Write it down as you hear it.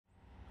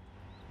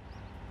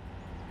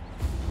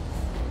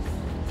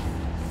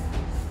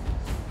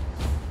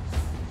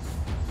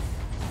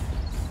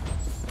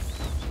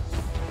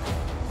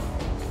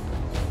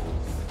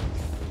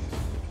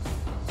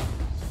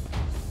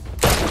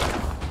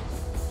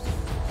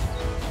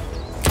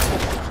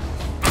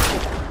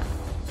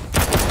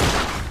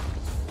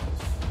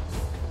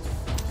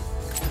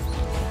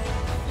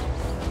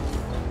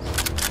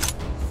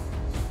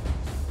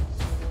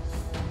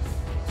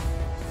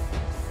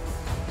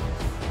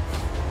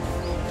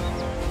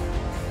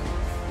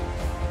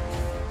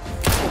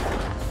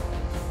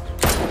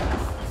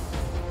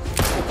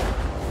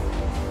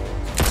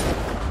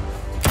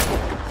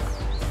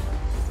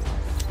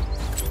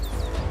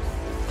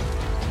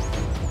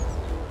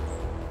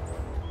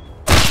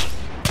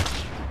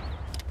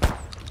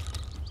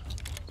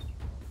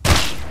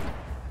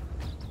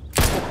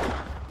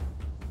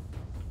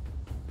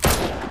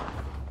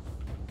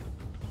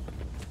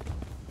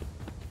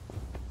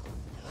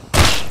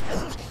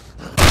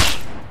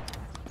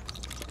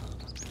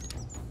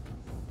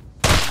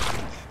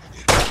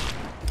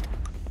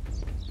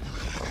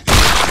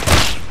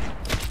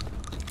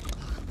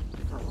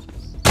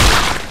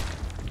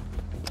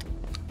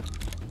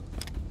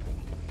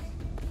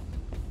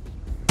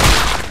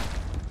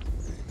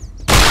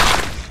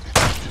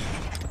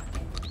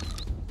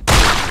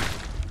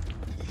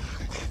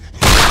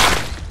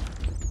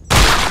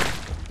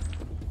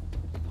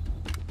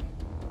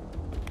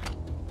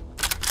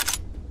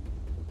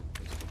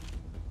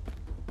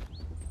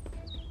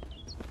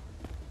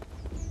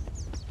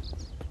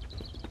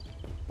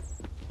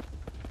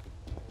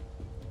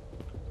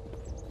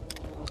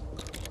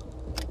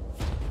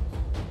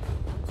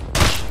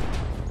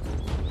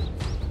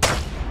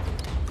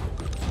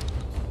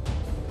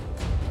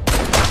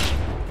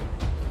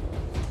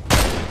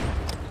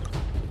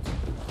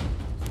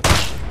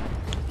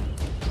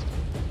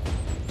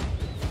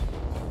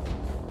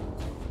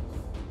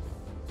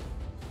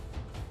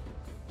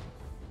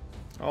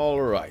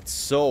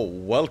So,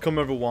 welcome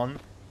everyone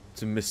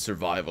to Miss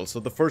Survival. So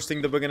the first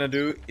thing that we're gonna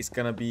do is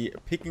gonna be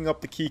picking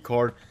up the key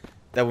card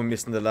that we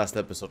missed in the last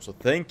episode. So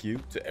thank you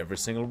to every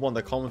single one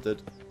that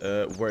commented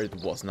where it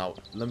was. Now,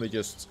 let me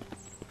just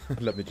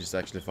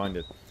actually find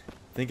it.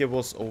 I think it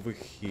was over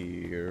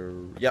here.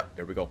 Yeah,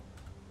 here we go.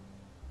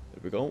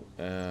 There we go.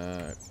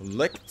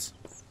 Collect.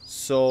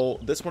 So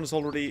this one is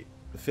already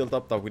filled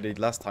up that we did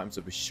last time,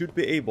 so we should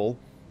be able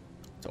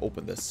to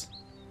open this.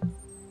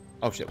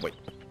 Oh shit, wait.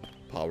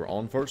 Power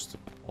on first,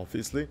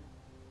 obviously.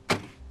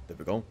 There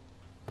we go.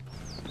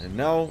 And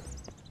now,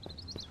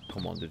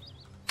 come on, dude.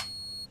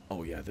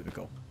 Oh yeah, there we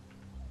go.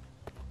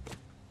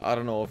 I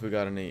don't know if we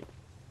got any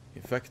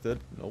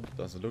infected. Nope,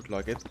 doesn't look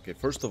like it. Okay,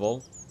 first of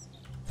all,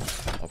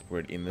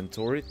 upgrade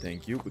inventory.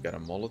 Thank you. We got a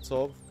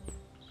Molotov.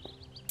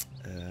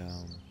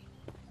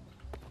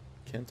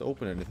 Can't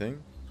open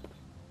anything.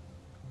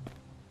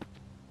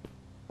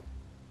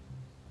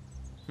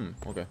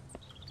 Okay.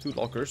 2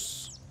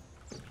 lockers.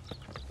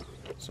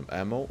 Some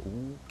ammo.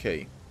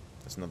 Okay.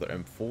 That's another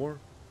M4.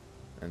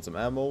 And some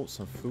ammo,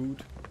 some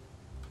food.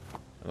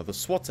 Another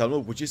SWAT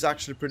helmet, which is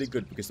actually pretty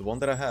good because the one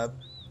that I have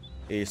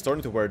is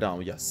starting to wear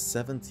down. Yeah,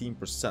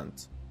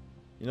 17%.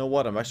 You know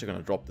what? I'm actually going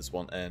to drop this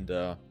one and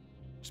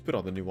just put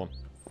on the new one.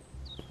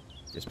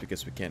 Just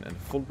because we can. And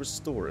full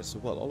restore as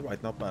well.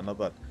 Alright, not bad, not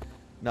bad.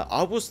 Now,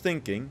 I was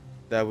thinking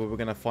that we were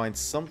going to find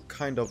some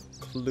kind of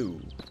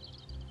clue.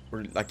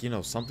 Or, like, you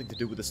know, something to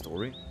do with the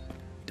story.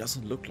 It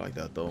doesn't look like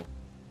that, though.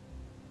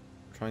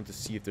 Trying to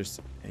see if there's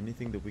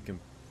anything that we can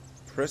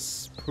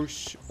press,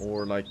 push,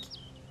 or, like,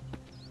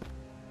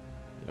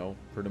 you know,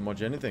 pretty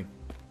much anything.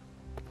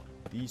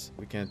 These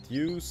we can't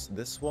use.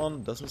 This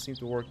one doesn't seem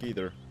to work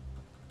either.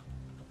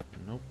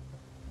 Nope.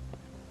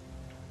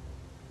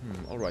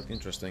 Alright,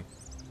 interesting.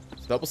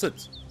 So that was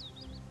it.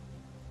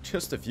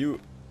 Just a few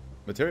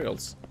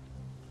materials.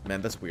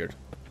 Man, that's weird.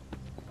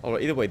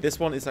 Alright, either way, this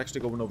one is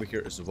actually going over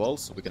here as well,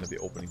 so we're gonna be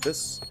opening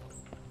this.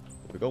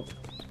 There we go.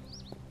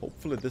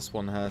 Hopefully this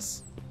one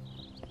has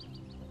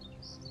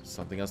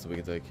something else that we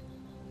can take.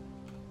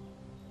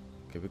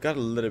 Okay, we got a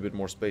little bit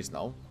more space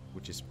now,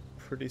 which is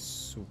pretty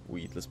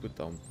sweet. Let's put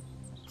down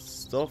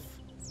stuff.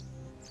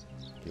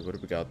 Okay, what do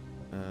we got?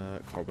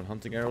 Carbon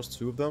hunting arrows,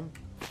 2 of them.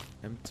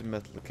 Empty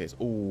metal case.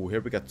 Oh, here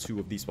we got 2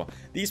 of these ones.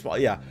 These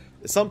ones, yeah.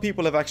 Some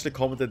people have actually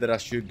commented that I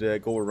should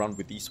go around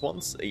with these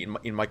ones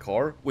in my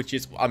car, which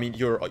is, I mean,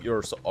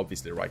 you're so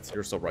obviously right.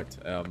 You're so right.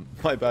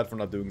 My bad for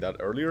not doing that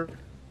earlier.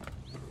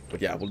 But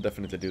yeah, we'll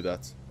definitely do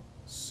that.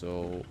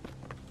 So,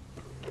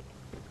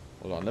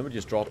 hold on. Let me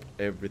just drop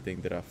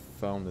everything that I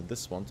found in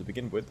this one to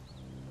begin with.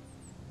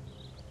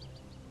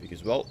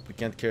 Because, well, we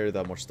can't carry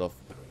that much stuff.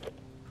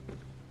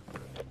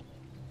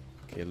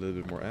 Okay, a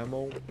little bit more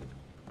ammo.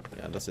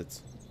 Yeah, that's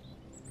it.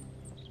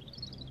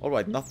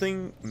 Alright,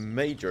 nothing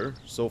major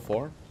so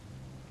far.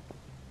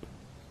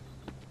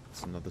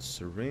 It's another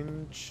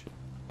syringe.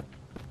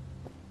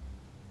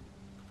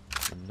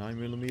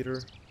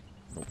 9mm.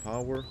 No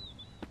power.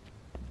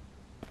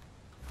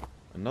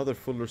 Another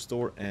full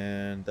restore,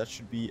 and that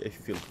should be a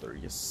filter.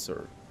 Yes,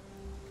 sir.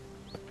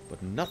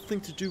 But nothing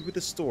to do with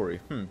the story.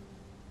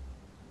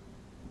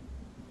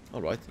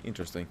 Alright,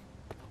 interesting.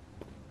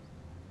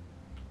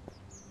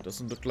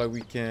 Doesn't look like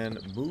we can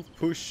move,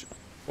 push,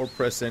 or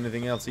press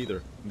anything else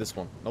either in this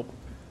one. Nope.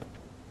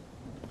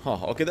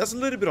 Huh, okay, that's a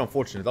little bit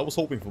unfortunate. I was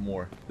hoping for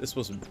more. This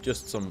was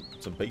just some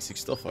basic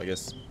stuff, I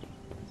guess.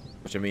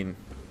 Which, I mean,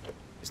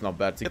 it's not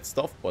bad to get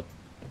stuff, but...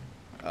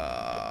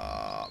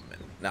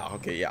 Nah,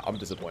 okay, yeah, I'm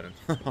disappointed.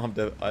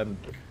 I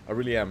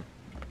really am.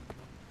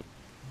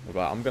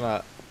 Alright, I'm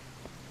gonna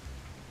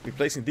be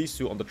placing these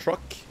 2 on the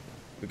truck.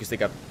 Because they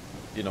got,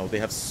 you know, they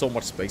have so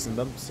much space in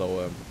them.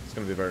 So, it's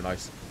gonna be very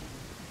nice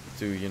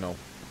to, you know,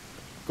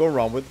 go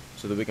around with,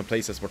 so that we can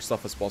place as much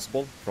stuff as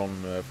possible from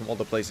all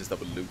the places that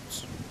we loot.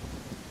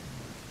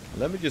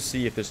 Let me just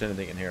see if there's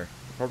anything in here.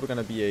 Probably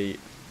gonna be a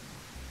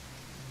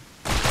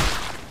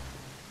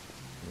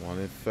one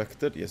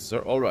infected. Yes, sir.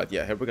 All right.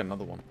 Yeah, here we got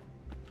another one.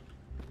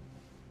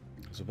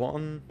 There's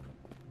one,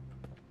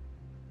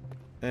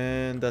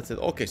 and that's it.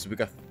 Okay, so we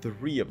got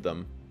 3 of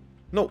them.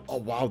 No. Oh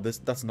wow,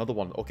 that's another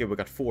one. Okay, we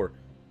got 4.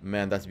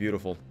 Man, that's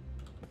beautiful.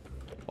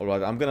 All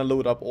right, I'm gonna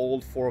load up all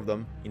 4 of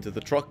them into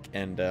the truck,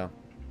 and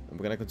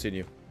we're gonna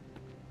continue.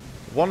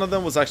 One of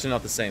them was actually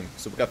not the same,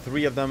 so we got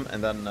 3 of them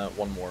and then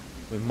 1 more.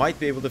 We might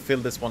be able to fill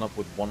this one up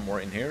with 1 more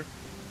in here.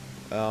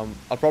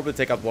 I'll probably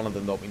take out one of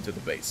them though into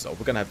the base, so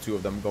we're gonna have 2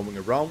 of them going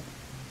around.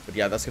 But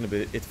yeah, that's gonna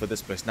be it for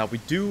this place. Now we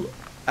do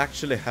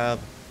actually have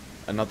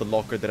another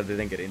locker that I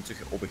didn't get into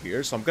over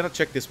here, so I'm gonna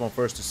check this one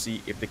first to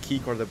see if the key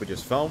card that we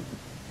just found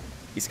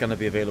is gonna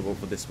be available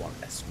for this one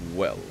as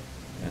well.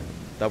 And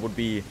that would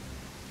be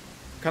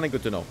kind of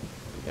good to know.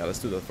 Yeah, let's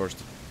do that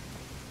first.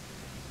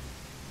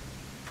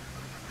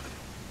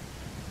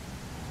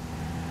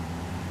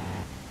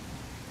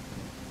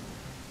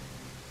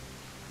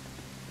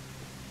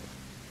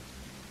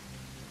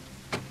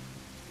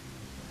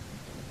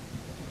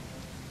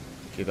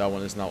 Okay, that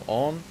one is now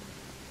on.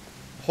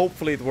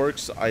 Hopefully it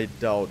works. I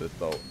doubt it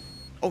though.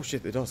 Oh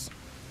shit, it does.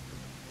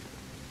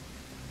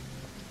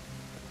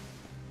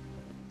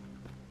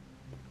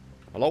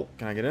 Hello,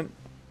 can I get in?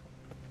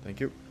 Thank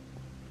you.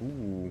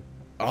 Ooh.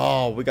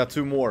 Oh, we got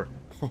 2 more.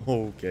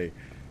 Okay.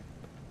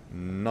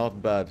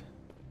 Not bad.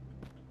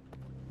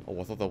 Oh,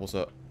 I thought that was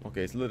a...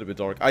 Okay, it's a little bit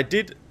dark. I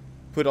did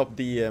put up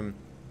the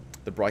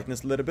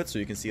brightness a little bit so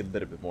you can see a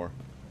little bit more.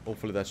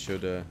 Hopefully that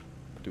should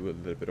do a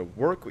little bit of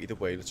work. Either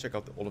way, let's check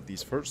out all of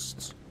these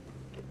first.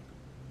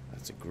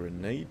 That's a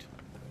grenade.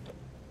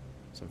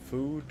 Some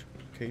food.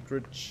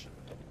 Cartridge.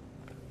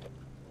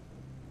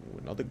 Ooh,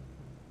 another...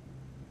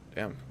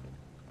 Damn.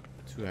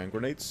 2 hand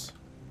grenades.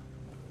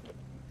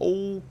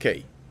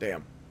 Okay.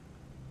 Damn.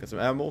 Got some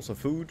ammo, some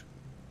food.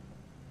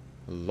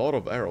 A lot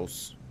of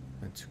arrows.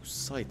 And 2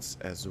 sights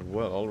as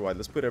well. Alright,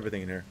 let's put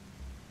everything in here.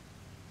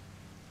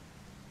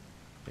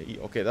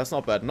 Okay, that's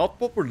not bad.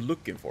 Not what we're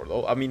looking for,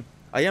 though. I mean,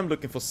 I am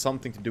looking for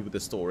something to do with the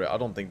story. I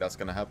don't think that's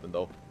gonna happen,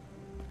 though.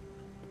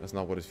 That's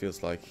not what it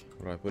feels like.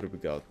 Right, what do we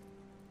got?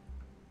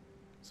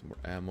 Some more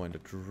ammo and a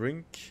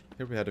drink.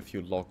 Here we had a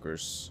few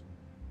lockers.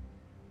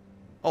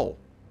 Oh.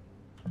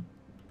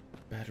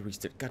 Batteries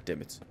did. God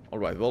damn it.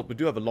 Alright, well, we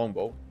do have a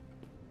longbow.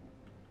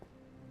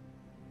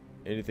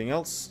 Anything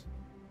else?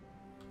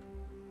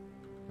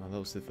 No, that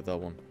was it for that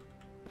one.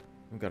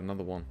 We got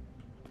another one.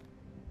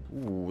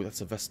 Ooh,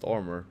 that's a vest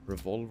armor.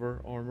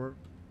 Revolver armor.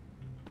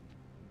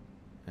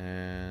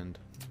 And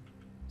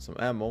some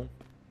ammo.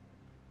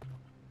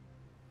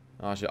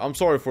 Actually, I'm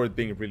sorry for it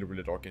being really,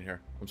 really dark in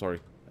here. I'm sorry.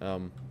 Not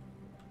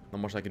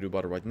much I can do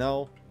about it right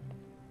now.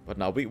 But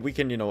now we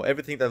can, you know,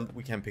 everything that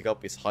we can pick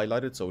up is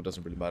highlighted, so it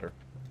doesn't really matter.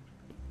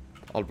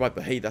 Alright,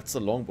 but hey, that's a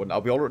long one. Now,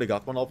 we already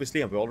got one,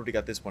 obviously, and we already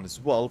got this one as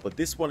well. But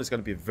this one is going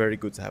to be very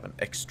good to have an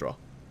extra.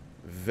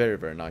 Very,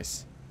 very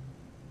nice.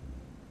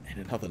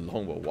 And another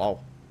longbow,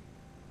 wow.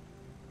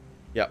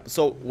 Yeah,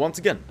 so, once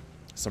again,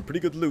 some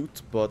pretty good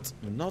loot, but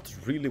not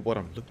really what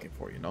I'm looking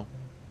for, you know?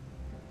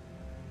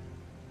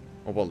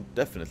 Oh, well,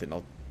 definitely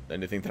not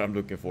anything that I'm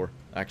looking for,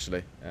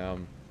 actually. A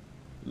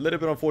little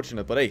bit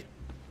unfortunate, but hey.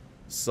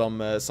 Some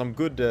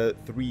good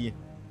 3...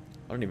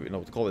 I don't even know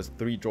what to call this.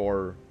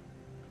 3-drawer...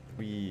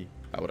 3...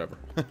 whatever.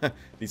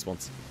 These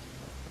ones.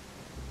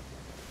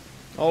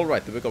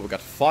 Alright, there we go. We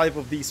got 5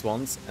 of these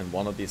ones and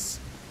 1 of these.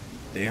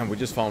 Damn, we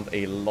just found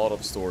a lot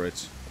of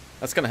storage.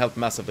 That's gonna help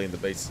massively in the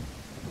base.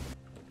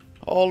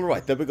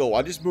 Alright, there we go.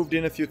 I just moved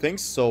in a few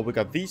things. So we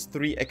got these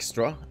 3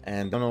 extra.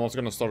 And then I'm also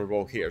gonna start a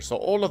row here. So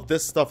all of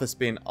this stuff has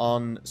been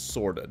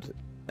unsorted.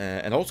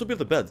 And I also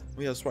built a bed.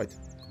 Oh yeah, that's right.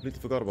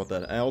 Completely forgot about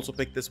that. I also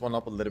picked this one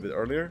up a little bit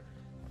earlier.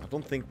 I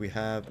don't think we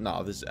have...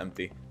 No, this is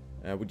empty.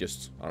 We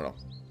just, I don't know,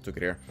 took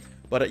it here.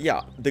 But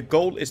yeah, the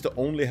goal is to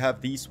only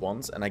have these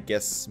ones. And I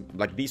guess,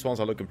 like, these ones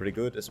are looking pretty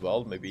good as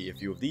well. Maybe a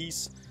few of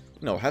these.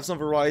 You know, have some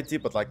variety,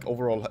 but like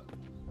overall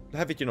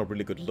have it, you know,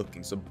 really good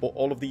looking. So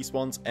all of these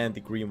ones and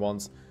the green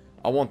ones,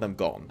 I want them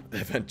gone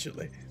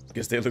eventually.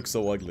 Because they look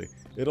so ugly.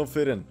 They don't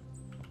fit in.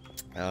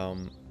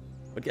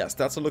 But yeah,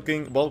 stats are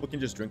looking... Well, we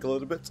can just drink a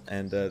little bit.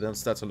 And then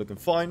stats are looking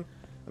fine.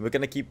 And we're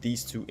gonna keep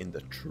these 2 in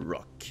the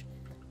truck.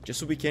 Just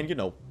so we can, you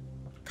know,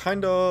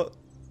 kind of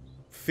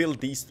fill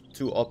these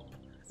 2 up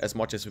as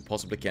much as we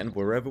possibly can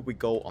wherever we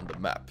go on the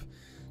map.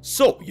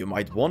 So, you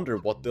might wonder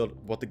what the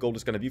goal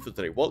is going to be for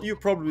today. Well, you've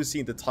probably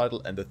seen the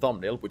title and the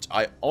thumbnail, which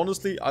I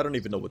don't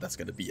even know what that's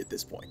going to be at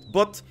this point.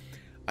 But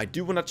I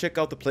do want to check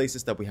out the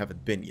places that we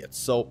haven't been yet.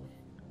 So,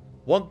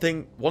 one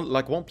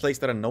place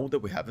that I know that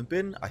we haven't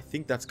been, I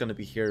think that's going to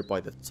be here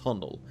by the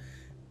tunnel.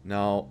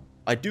 Now,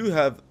 I do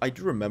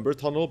remember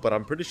tunnel, but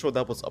I'm pretty sure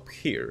that was up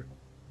here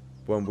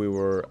when we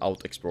were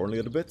out exploring a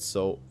little bit.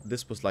 So,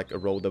 this was like a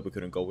road that we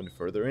couldn't go any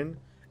further in,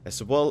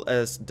 as well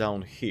as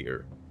down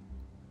here.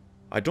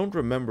 I don't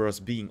remember us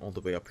being all the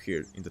way up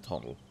here in the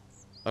tunnel.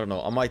 I don't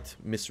know, I might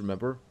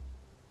misremember.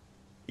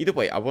 Either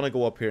way, I want to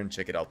go up here and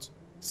check it out.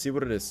 See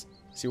what it is.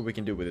 See what we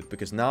can do with it.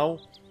 Because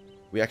now,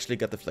 we actually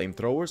got the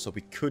flamethrower, so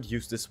we could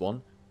use this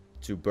one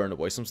to burn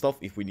away some stuff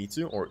if we need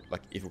to, or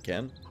like if we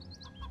can.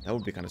 That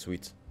would be kind of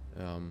sweet.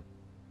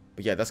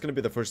 But yeah, that's going to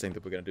be the first thing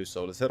that we're going to do.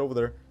 So let's head over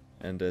there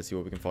and see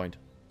what we can find.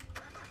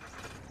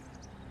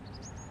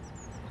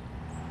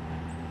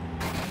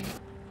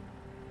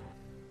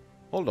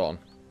 Hold on.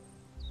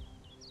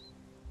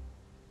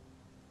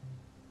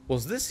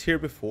 Was this here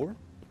before?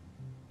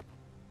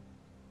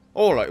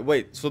 Alright,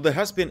 wait. So there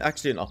has been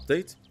actually an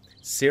update.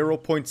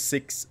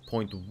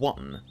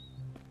 0.6.1.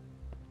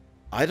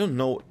 I don't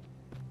know.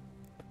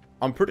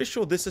 I'm pretty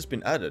sure this has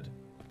been added.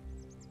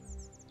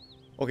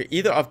 Okay,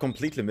 either I've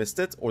completely missed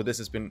it, or this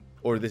has been...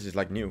 Or this is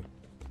like new.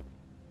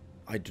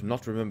 I do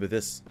not remember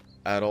this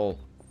at all.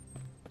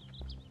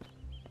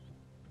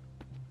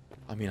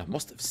 I mean, I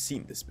must have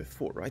seen this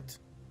before, right?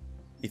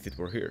 If it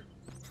were here.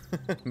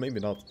 Maybe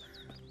not.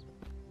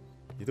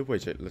 Either way,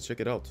 let's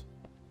check it out.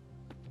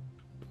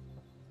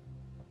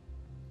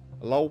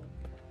 Hello?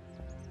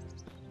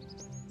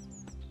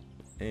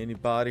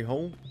 Anybody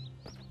home?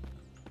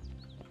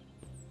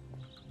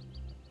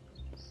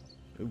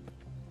 Ooh.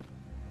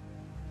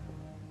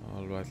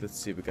 Alright, let's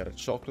see. We got a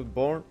chocolate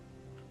bar.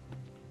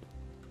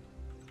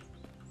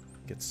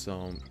 Get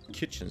some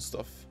kitchen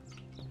stuff.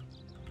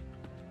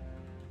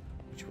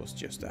 Which was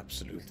just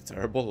absolutely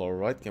terrible.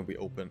 Alright, can we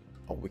open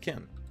Oh, we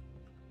can.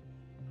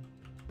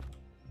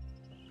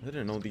 I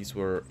didn't know these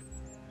were...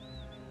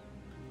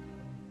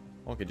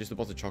 Okay, just a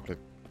bunch of chocolate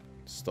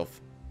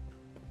stuff.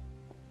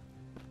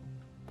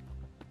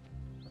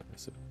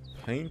 There's a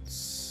paint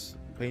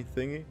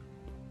thingy.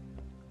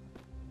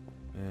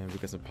 And we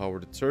got some power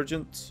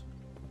detergent.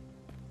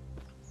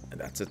 And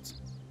that's it.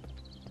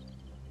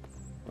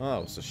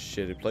 Oh, it's a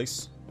shitty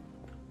place.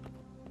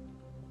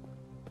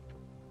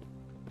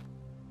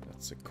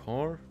 That's a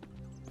car.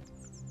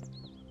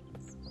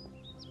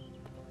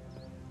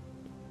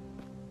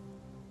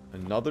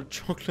 Another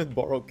chocolate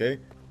bar, okay.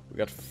 We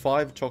got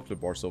 5 chocolate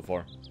bars so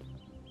far.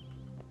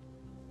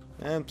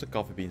 And some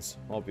coffee beans,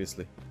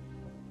 obviously.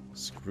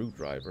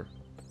 Screwdriver.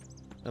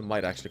 That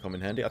might actually come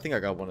in handy. I think I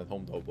got one at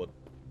home though, but...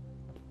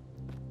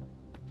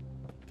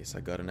 guess I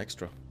got an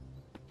extra.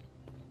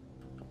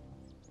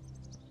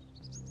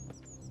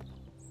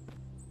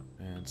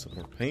 And some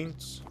more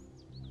paint.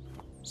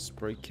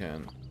 Spray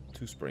can.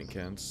 2 spray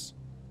cans.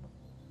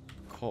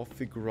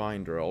 Coffee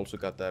grinder. I also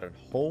got that at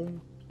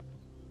home.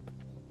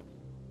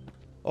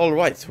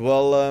 Alright,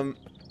 well,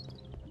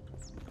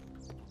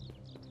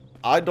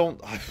 I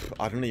don't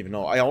even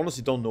know. I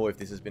honestly don't know if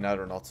this has been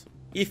added or not.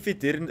 If it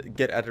didn't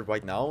get added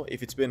right now,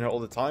 if it's been here all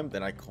the time,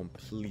 then I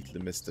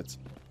completely missed it.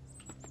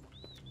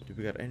 Do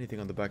we got anything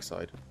on the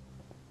backside?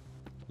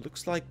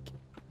 Looks like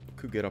we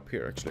could get up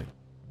here, actually.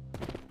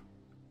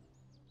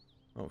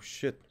 Oh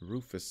shit,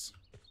 roof is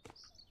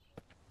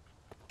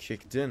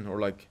kicked in, or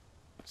like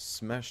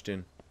smashed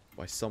in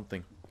by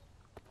something.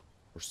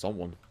 Or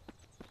someone.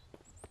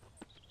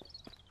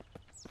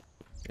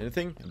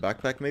 Anything? A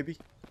backpack maybe?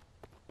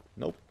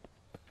 Nope.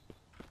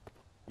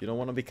 You don't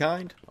want to be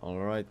kind?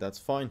 Alright, that's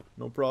fine.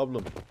 No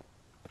problem.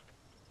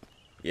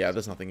 Yeah,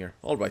 there's nothing here.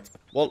 Alright.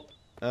 Well,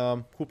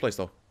 cool place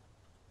though.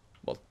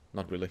 Well,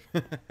 not really.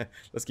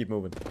 Let's keep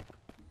moving.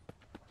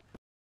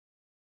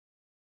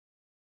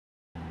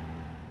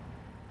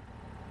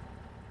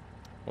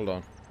 Hold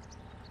on.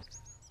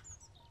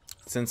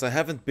 Since I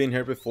haven't been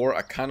here before,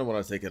 I kind of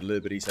want to take it a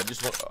little bit easy.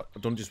 I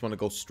don't just want to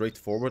go straight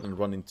forward and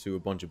run into a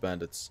bunch of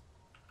bandits.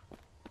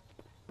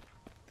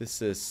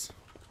 This is,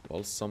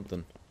 well,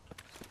 something.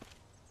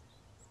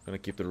 Gonna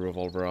keep the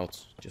revolver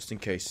out, just in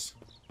case.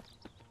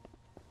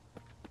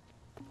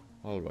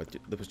 Alright,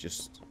 that was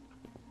just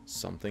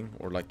something,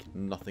 or like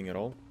nothing at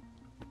all.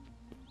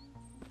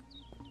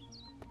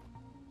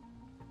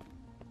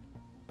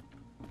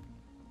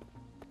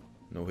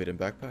 No hidden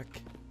backpack,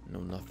 no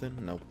nothing,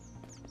 no.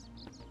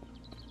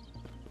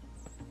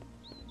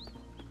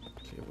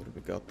 Okay, what do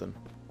we got then?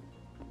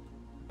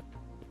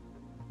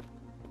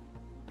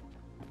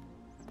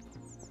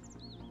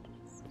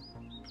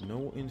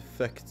 No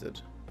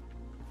infected.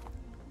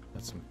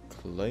 Got some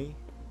clay.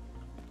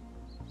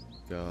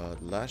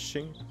 Got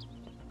lashing.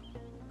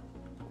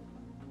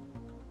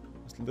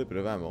 Just a little bit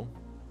of ammo.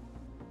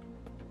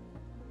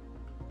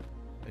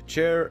 A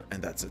chair,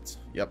 and that's it.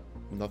 Yep,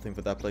 nothing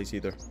for that place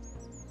either.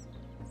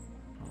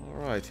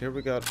 Alright, here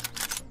we got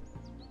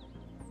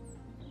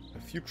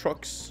a few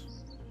trucks.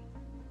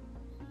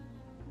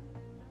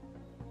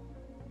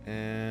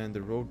 And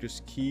the road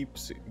just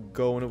keeps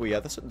going away. Yeah,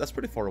 that's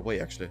pretty far away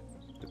actually.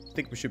 I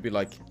think we should be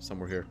like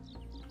somewhere here.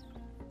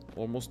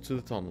 Almost to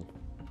the tunnel.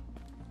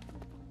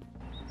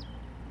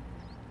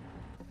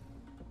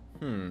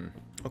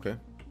 Okay.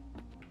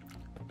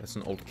 That's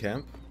an old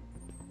camp.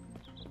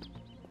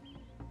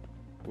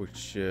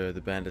 Which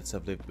the bandits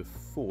have lived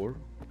before.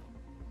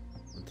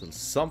 Until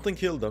something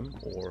killed them,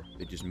 or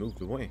they just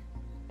moved away.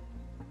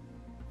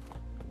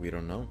 We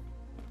don't know.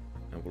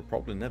 And we'll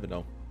probably never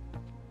know.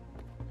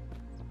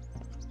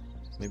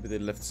 Maybe they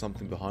left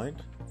something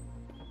behind.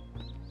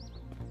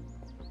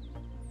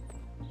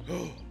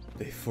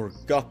 They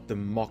forgot the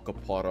mocha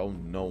pot. Oh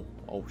no.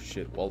 Oh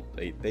shit. Well,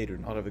 they do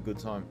not have a good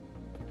time.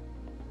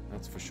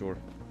 That's for sure.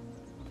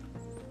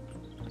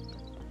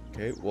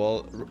 Okay,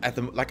 well, at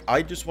the like,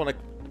 I just want to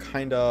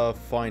kind of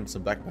find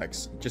some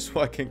backpacks just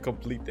so I can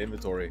complete the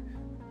inventory.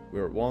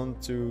 We're 1,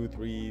 2,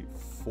 3,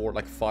 4,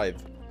 like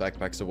 5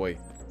 backpacks away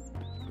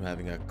from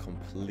having a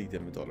complete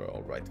inventory.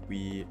 All right,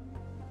 we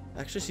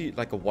actually see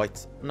like a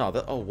white. No,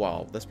 that. Oh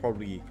wow, that's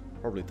probably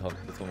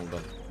the tunnel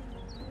done.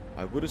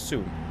 I would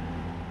assume.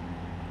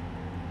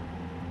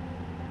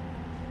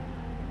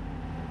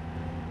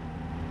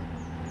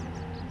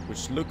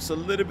 Which looks a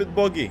little bit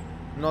buggy,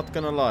 not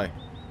gonna lie.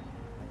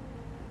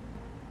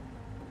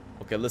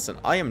 Okay, listen,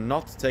 I am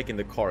not taking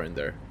the car in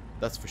there.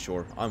 That's for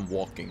sure. I'm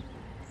walking.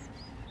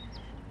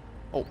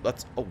 Oh,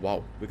 that's... Oh,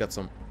 wow. We got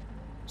some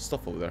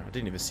stuff over there. I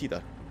didn't even see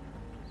that.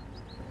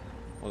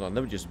 Hold on,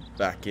 let me just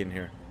back in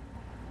here.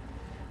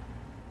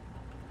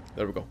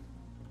 There we go.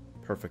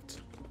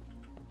 Perfect.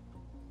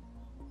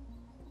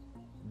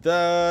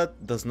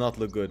 That does not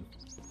look good.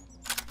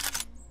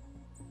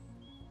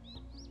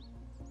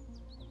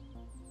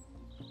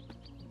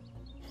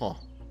 Huh.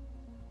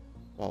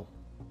 Wow.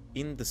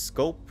 In the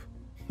scope,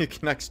 you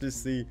can actually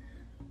see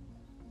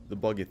the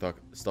buggy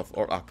stuff.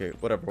 Or, okay,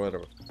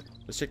 whatever.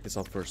 Let's check this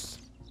out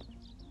first.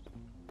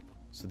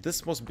 So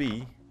this must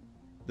be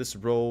this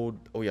road...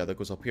 Oh yeah, that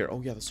goes up here.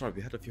 Oh yeah, that's right,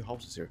 we had a few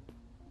houses here.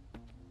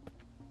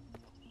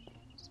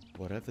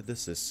 Whatever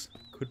this is.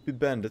 Could be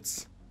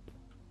bandits.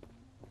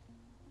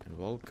 And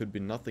well, could be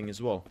nothing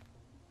as well.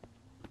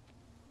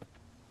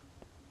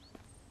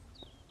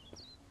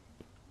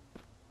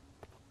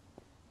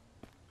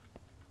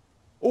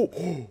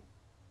 Oh!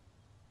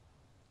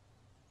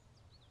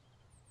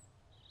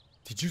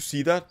 Did you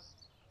see that?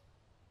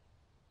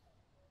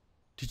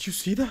 Did you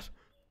see that?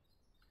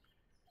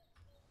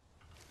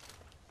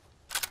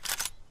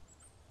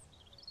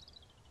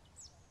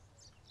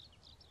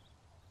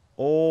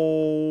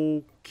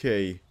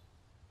 Okay.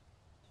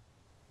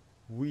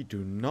 We do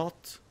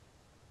not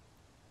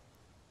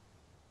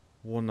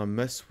wanna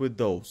mess with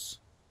those.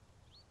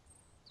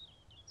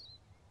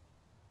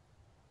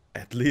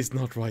 At least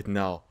not right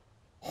now.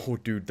 Oh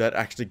dude, that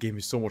actually gave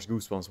me so much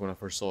goosebumps when I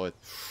first saw it.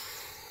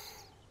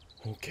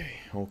 Okay,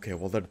 okay,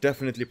 well they're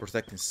definitely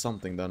protecting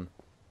something then.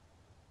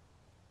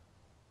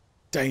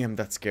 Damn,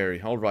 that's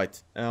scary.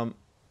 Alright,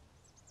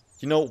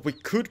 you know, we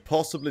could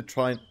possibly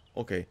try and...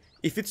 Okay,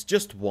 if it's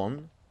just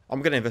one,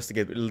 I'm gonna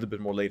investigate a little bit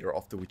more later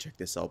after we check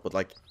this out, but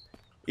like,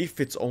 if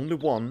it's only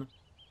one,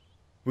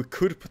 we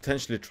could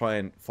potentially try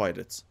and fight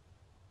it.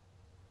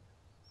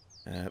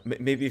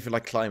 Maybe if you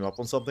like climb up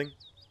on something,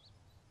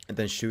 and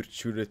then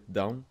shoot it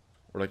down.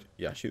 Or like,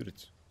 yeah, shoot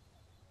it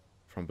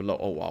from below.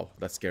 Oh wow,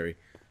 that's scary.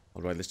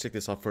 Alright, let's check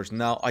this out first.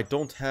 Now, I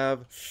don't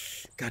have...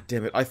 God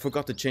damn it, I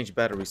forgot to change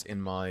batteries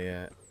in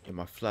my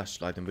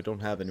flashlight, and we don't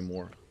have any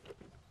more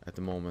at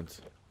the moment.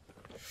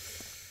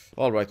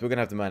 Alright, we're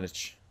gonna have to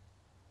manage.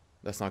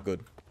 That's not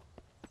good.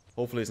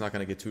 Hopefully it's not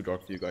gonna get too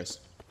dark for you guys.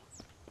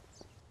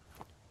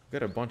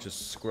 Got a bunch of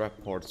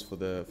scrap parts for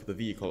the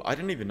vehicle. I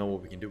don't even know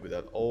what we can do with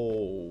that.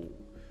 Oh,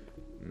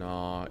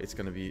 nah, it's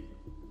gonna be...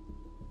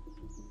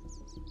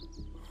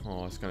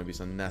 Oh, it's gonna be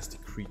some nasty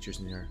creatures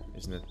in here,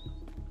 isn't it?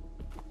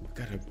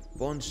 Got a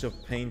bunch of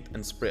paint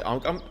and spray.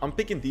 I'm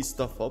picking these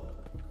stuff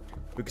up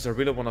because I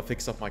really want to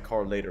fix up my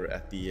car later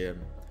at the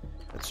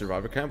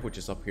survivor camp, which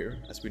is up here,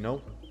 as we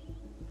know.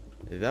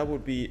 That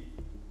would be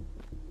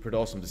pretty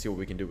awesome to see what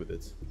we can do with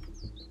it.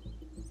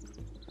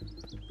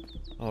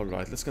 All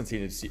right, let's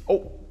continue to see.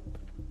 Oh,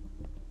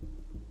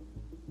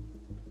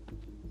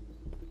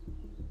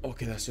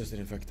 okay, that's just an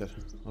infected.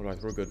 All right,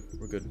 we're good.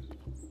 We're good.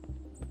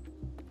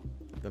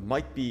 There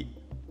might be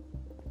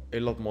a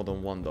lot more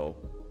than one, though.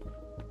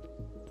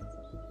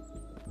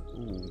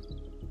 Ooh,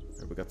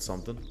 here we got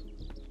something.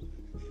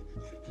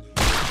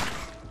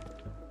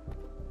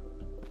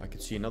 I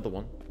could see another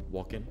one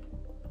walk in.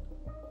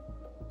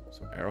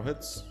 Some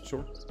arrowheads,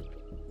 sure.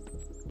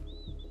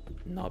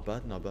 Not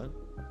bad, not bad.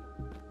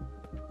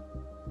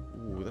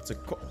 Ooh, that's a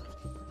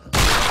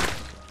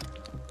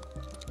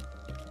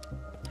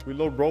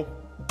reload, bro.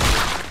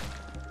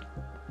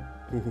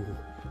 Ooh.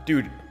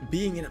 Dude,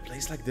 being in a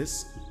place like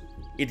this,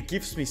 it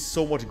gives me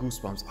so much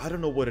goosebumps. I don't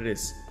know what it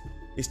is.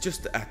 It's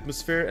just the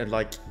atmosphere and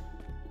like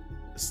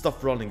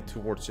stuff running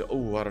towards you.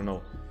 Oh, I don't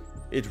know.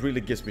 It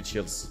really gives me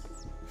chills.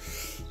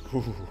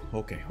 Ooh,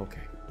 okay,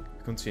 okay.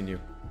 Continue.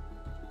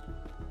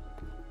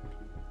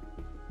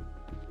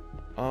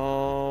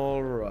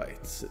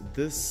 Alright,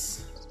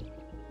 this...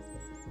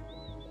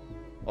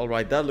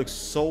 Alright, that looks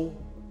so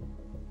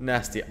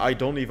nasty. I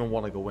don't even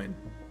want to go in.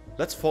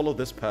 Let's follow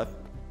this path.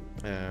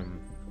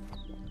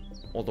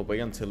 All the way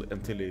until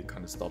it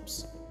kind of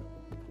stops.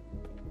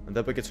 And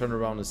then we can turn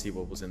around and see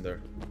what was in there.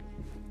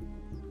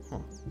 Huh.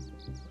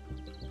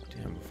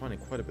 Damn, we're finding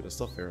quite a bit of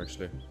stuff here,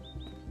 actually.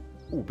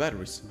 Ooh,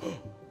 batteries.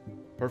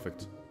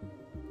 Perfect.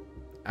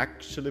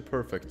 Actually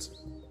perfect.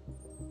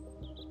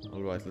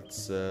 Alright,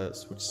 let's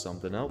switch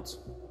something out.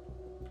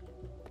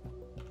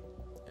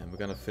 And we're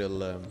gonna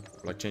fill,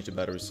 like change the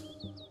batteries.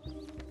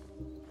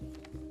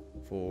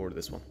 For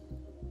this one.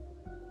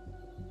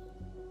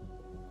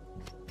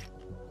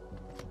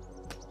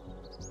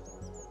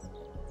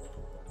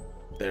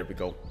 There we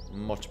go.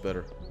 Much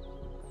better.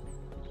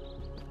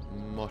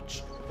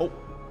 Much. Oh!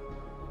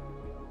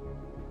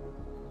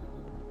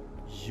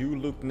 You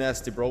look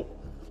nasty, bro.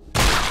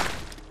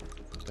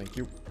 Thank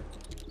you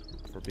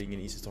for being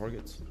an easy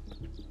target.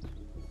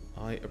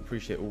 I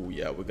appreciate... Oh,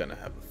 yeah, we're gonna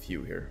have a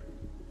few here.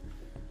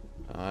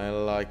 I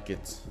like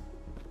it.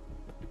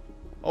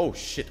 Oh,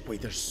 shit. Wait,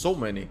 there's so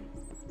many.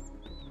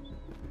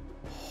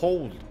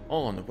 Hold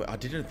on. I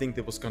didn't think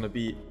there was gonna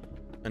be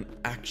an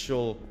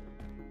actual...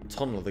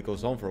 tunnel that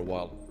goes on for a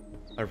while.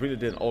 I really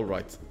didn't.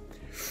 Alright.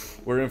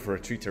 We're in for a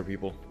treat here,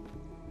 people.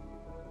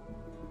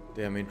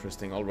 Damn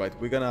interesting. Alright,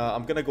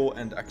 I'm gonna go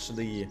and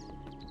actually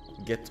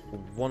get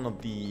one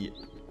of the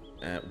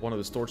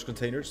storage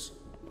containers.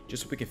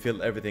 Just so we can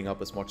fill everything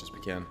up as much as we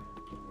can.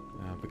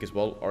 Because,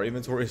 well, our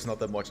inventory is not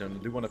that much and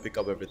I do want to pick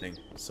up everything.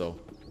 So,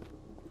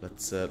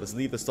 let's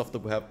leave the stuff that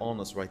we have on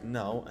us right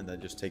now and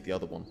then just take the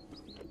other one.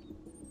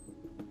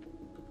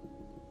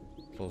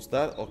 Close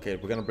that. Okay,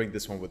 we're gonna bring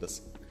this one with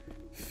us.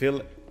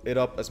 Fill it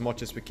up as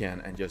much as we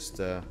can and just,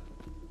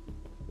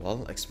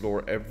 well,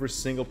 explore every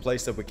single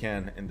place that we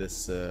can in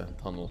this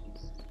tunnel.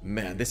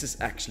 Man, this is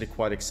actually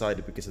quite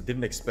exciting because I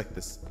didn't expect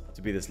this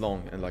to be this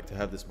long and like to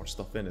have this much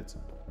stuff in it.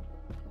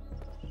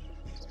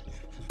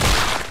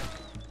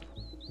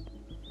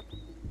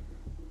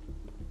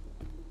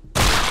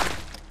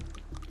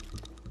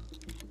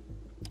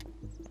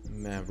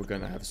 Man, we're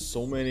gonna have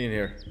so many in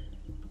here.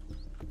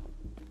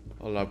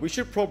 Alright, we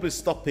should probably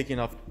stop picking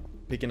up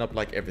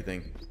like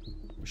everything.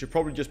 We should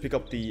probably just pick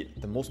up the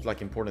most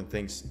like important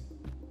things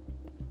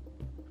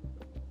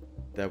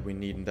that we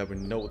need and that we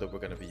know that we're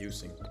gonna be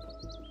using.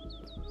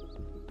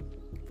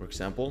 For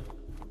example,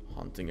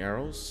 hunting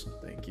arrows.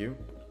 Thank you.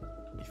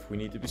 If we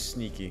need to be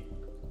sneaky.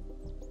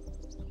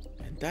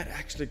 And that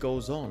actually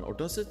goes on, or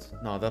does it?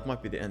 No, that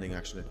might be the ending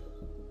actually.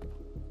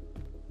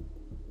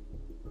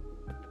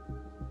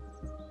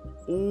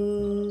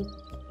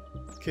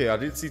 Okay, I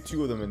did see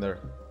 2 of them in there.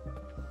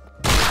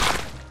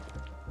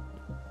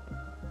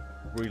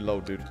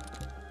 Reload, dude.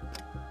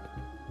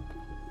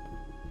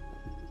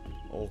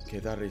 Okay,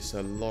 that is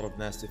a lot of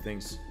nasty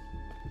things.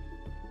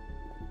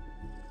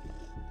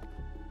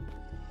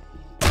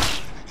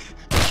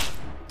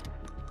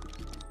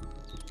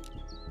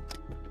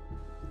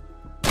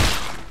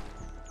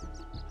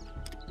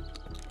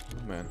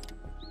 Oh man.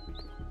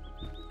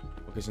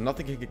 Okay, so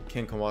nothing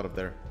can come out of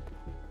there.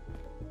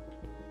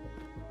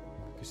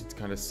 Because it's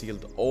kind of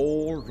sealed.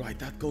 Alright,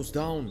 that goes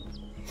down.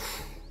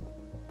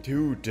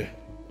 Dude.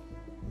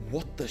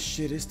 What the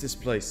shit is this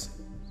place?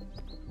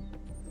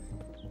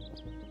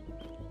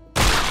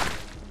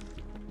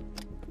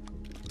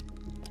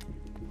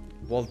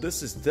 Well,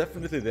 this is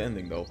definitely the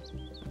ending, though.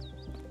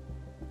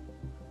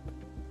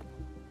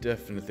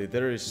 Definitely.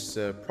 There is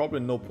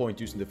probably no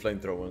point using the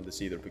flamethrower on this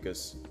either,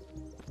 because...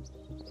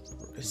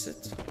 Or is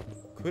it?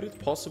 Could it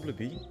possibly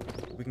be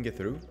we can get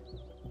through?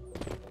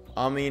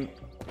 I mean...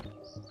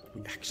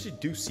 We actually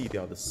do see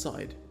the other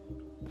side.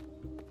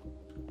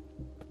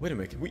 Wait a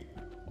minute, can we...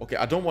 Okay,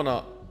 I don't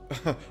wanna...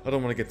 I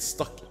don't wanna get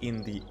stuck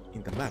in the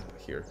map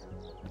here.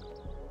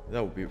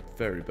 That would be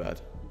very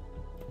bad.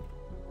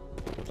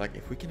 But like,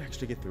 if we can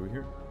actually get through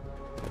here...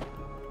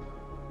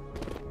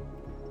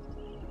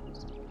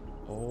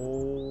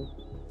 Oh...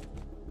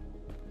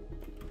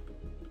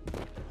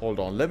 Hold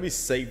on, let me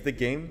save the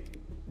game.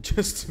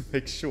 Just to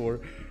make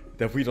sure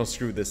that we don't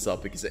screw this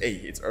up. Because,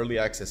 hey, it's early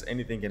access.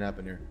 Anything can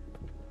happen here.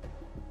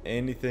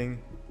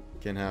 Anything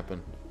can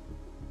happen.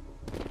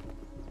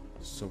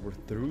 So we're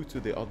through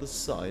to the other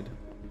side.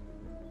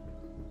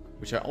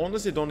 Which I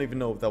honestly don't even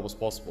know if that was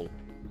possible.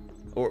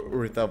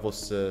 Or if that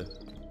was... if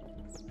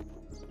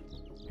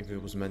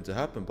it was meant to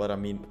happen. But I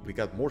mean, we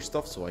got more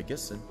stuff, so I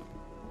guess...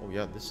 Oh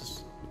yeah,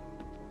 this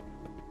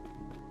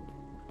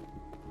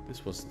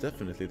was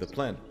definitely the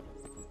plan.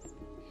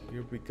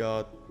 Here we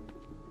got...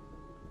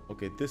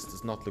 Okay, this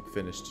does not look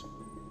finished.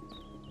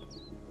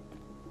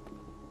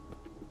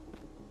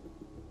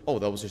 Oh,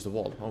 that was just a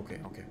wall. Okay,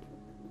 okay.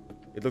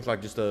 It looked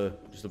like just a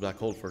black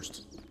hole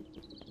first.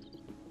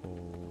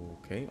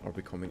 Okay, are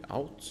we coming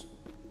out?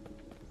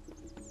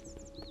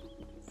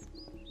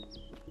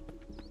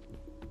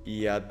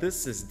 Yeah,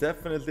 this is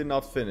definitely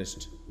not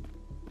finished.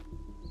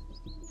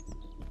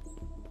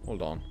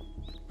 Hold on.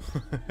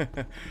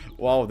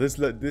 Wow, this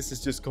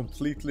is just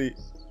completely...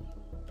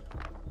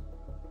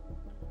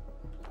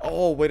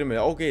 Oh, wait a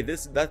minute. Okay,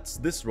 that's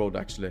this road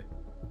actually.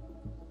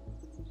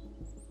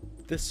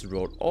 This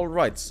road. All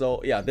right.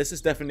 So yeah, this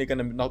is definitely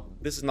gonna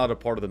not. This is not a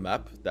part of the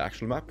map, the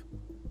actual map,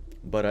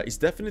 but it's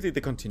definitely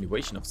the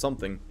continuation of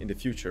something in the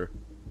future.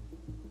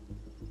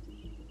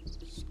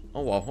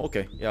 Oh wow.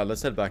 Okay. Yeah.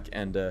 Let's head back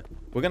and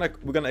we're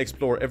gonna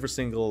explore every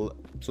single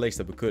place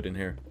that we could in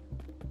here,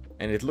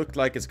 and it looked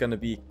like it's gonna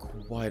be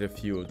quite a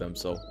few of them.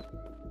 So,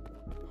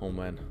 oh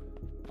man,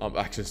 I'm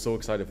actually so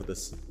excited for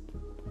this.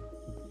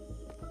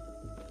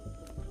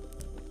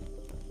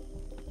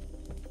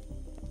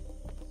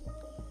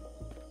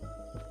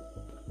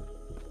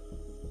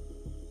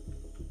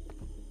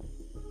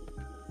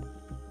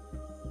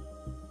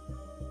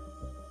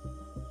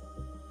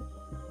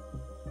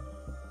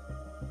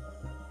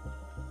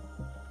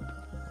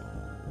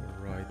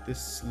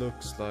 This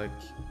looks like...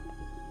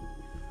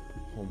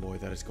 Oh boy,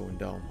 that is going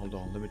down. Hold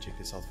on, let me check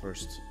this out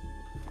first.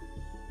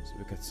 So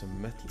we got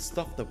some metal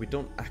stuff that we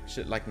don't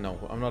actually... Like, no,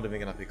 I'm not even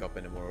gonna pick up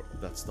any more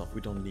of that stuff.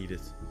 We don't need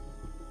it.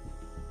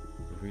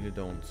 We really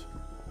don't.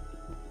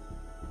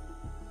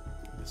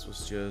 This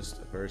was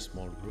just a very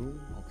small room.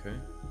 Okay.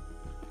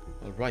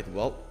 Alright,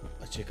 well,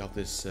 let's check out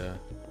this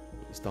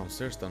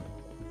downstairs then.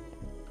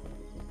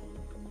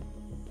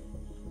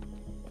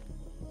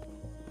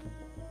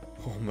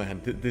 Oh man,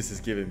 this is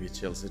giving me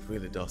chills. It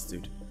really does,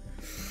 dude.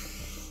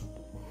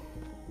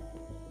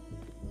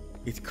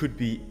 It could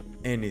be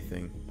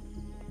anything.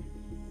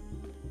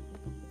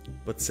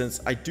 But since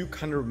I do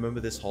kind of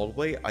remember this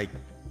hallway, I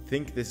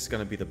think this is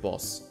gonna be the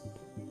boss.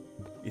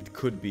 It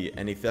could be,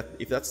 and if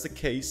that's the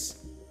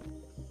case,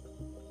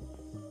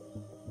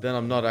 then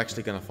I'm not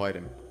actually gonna fight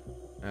him.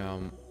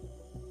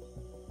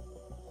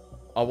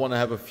 I want to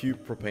have a few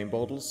propane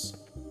bottles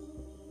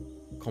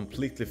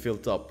completely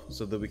filled up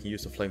so that we can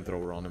use a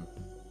flamethrower on him.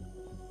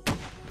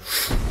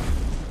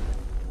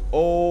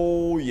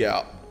 Oh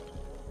yeah.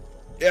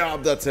 Yeah,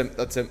 that's him.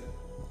 That's him.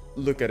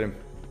 Look at him.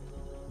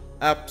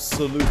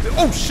 Absolutely.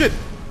 Oh shit.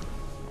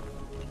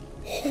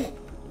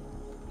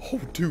 Oh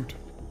dude.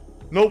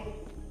 Nope.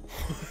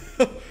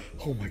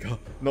 Oh my god.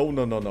 No,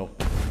 no, no, no.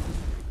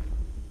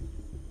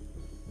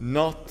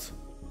 Not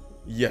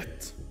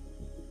yet.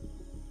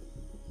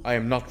 I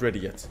am not ready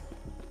yet.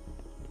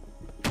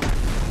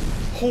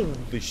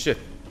 Holy shit.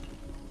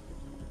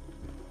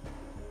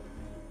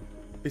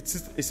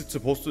 Is it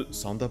supposed to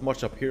sound that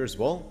much up here as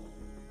well?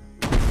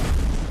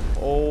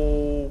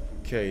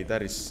 Okay,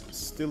 that is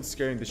still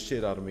scaring the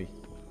shit out of me.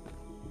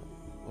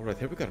 Alright,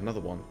 here we got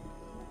another one.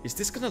 Is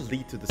this gonna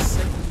lead to the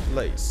same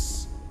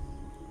place?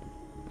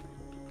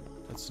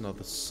 That's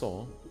another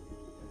saw.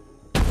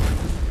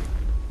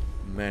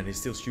 Man, he's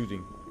still shooting.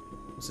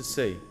 What's it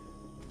say?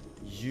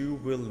 You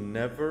will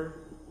never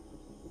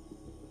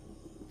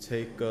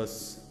take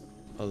us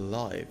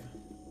alive.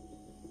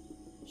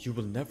 You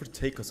will never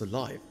take us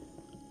alive.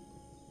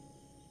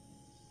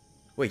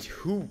 Wait,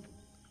 who?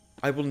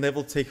 I will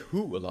never take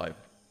who alive?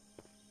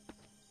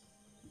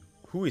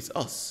 Who is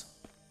us?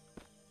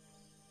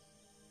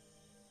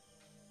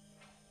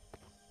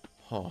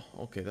 Huh,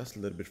 okay, that's a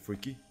little bit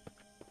freaky.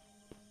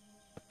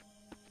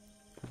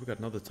 We got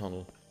another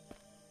tunnel.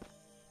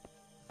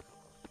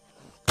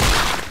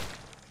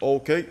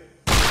 Okay.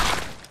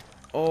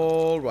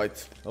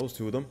 Alright, that was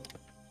two of them.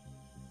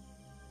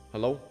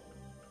 Hello?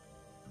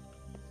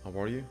 How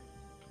are you?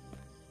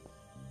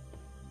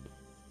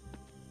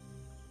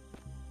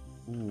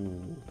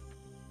 Ooh,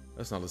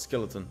 that's not a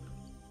skeleton.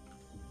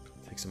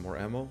 Take some more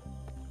ammo.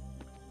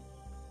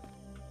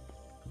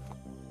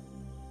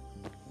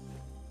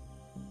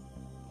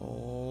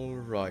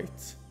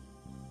 Alright.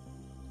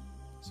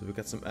 So we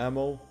got some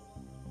ammo,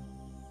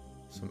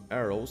 some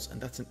arrows, and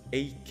that's an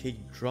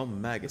AK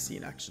drum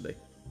magazine actually.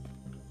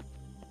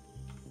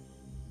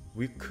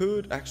 We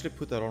could actually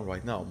put that on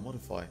right now,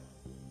 modify.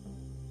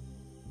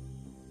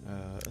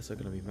 That's not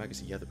gonna be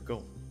magazine, yeah, there we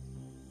go.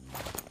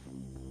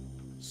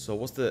 So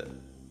what's the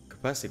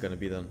capacity gonna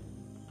be then?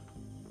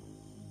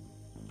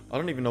 I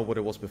don't even know what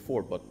it was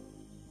before, but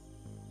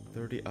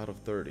 30 out of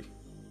 30.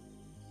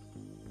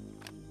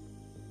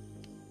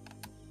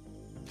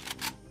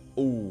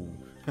 Ooh,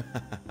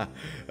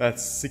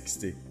 that's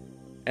 60.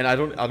 And I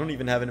don't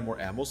even have any more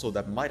ammo, so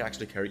that might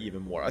actually carry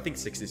even more. I think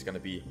 60 is gonna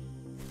be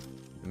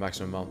the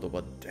maximum amount though,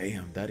 but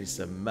damn, that is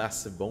a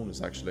massive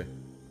bonus actually.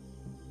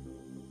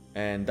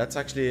 And that's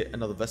actually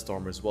another vest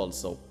armor as well,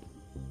 so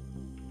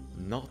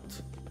not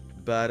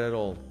bad at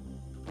all.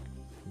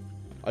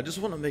 I just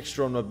want to make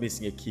sure I'm not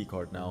missing a key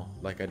card now,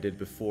 like I did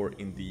before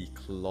in the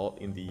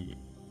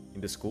in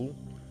the school.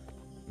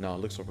 No, it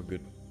looks super good.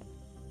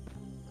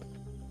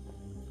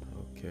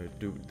 Okay,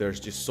 dude, there's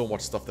just so much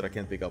stuff that I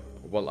can't pick up.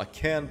 Well, I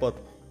can, but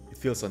it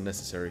feels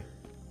unnecessary.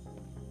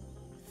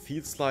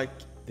 Feels like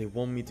they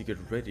want me to get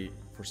ready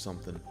for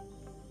something.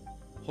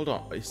 Hold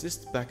on, is this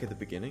back at the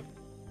beginning?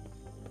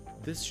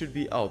 This should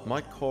be out.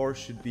 My car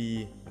should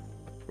be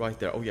right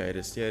there. Oh yeah, it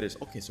is. Yeah, it is.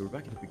 Okay, so we're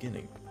back at the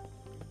beginning.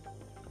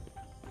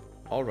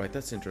 Alright,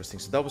 that's interesting.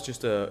 So that was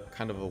just a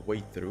kind of a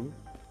way through.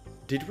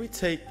 Did we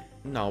take...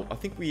 No, I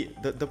think we...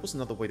 There was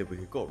another way that we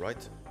could go,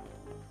 right?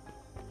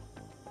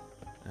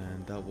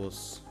 And that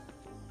was...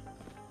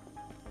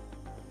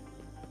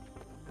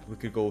 We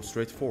could go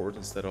straight forward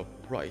instead of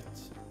right.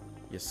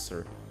 Yes,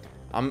 sir.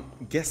 I'm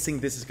guessing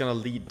this is gonna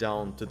lead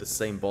down to the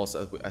same boss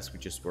as we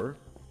just were.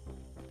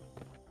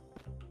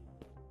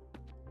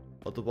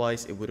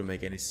 Otherwise, it wouldn't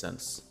make any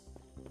sense.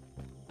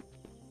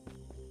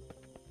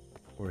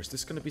 Or is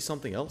this gonna be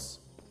something else?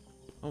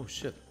 Oh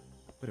shit.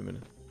 Wait a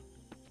minute.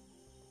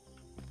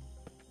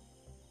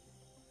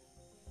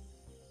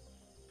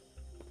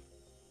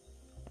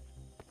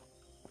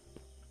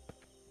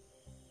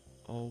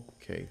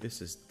 Okay,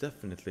 this is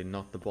definitely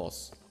not the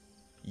boss.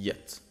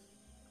 Yet.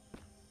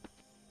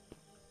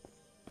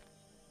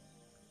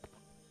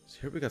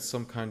 So here we got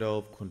some kind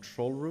of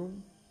control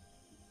room.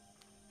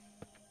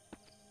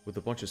 With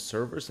a bunch of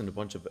servers and a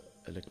bunch of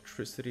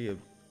electricity, a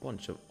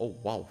bunch of... Oh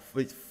wow,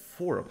 wait,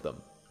 4 of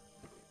them.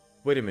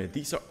 Wait a minute,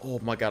 these are... Oh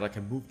my god, I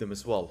can move them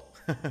as well.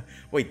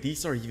 Wait,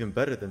 these are even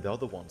better than the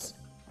other ones.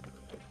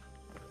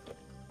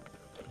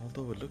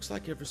 Although it looks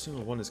like every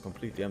single one is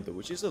completely empty,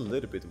 which is a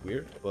little bit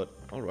weird, but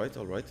alright,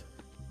 alright.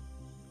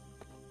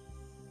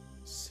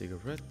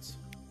 Cigarette.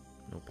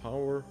 No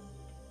power.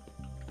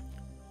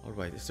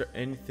 Alright, is there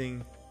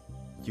anything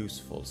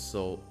useful?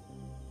 So...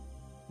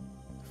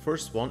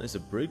 First one is a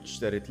bridge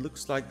that it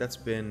looks like that's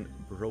been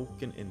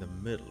broken in the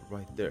middle,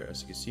 right there,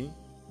 as you can see.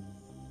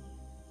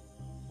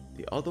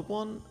 The other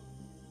one,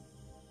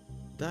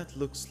 that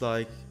looks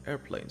like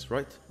airplanes,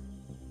 right?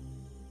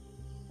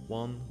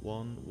 One,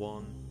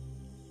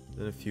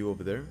 then a few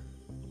over there,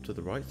 up to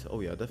the right. Oh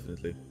yeah,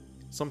 definitely.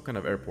 Some kind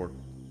of airport.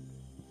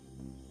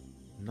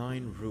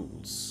 9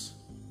 rules.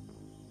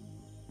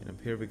 And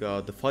up here we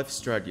got the 5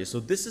 strategies. So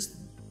this is,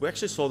 we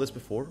actually saw this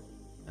before.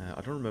 I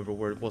don't remember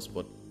where it was,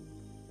 but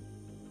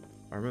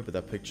I remember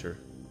that picture.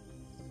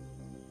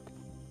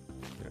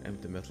 An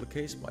empty metal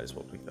case, might as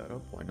well pick that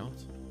up, why not?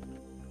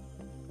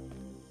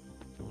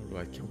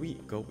 Alright, can we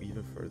go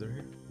even further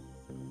here?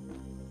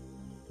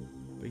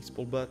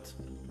 Baseball bat.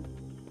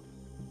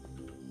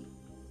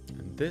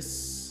 And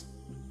this...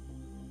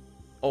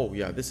 Oh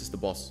yeah, this is the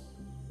boss.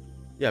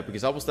 Yeah,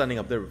 because I was standing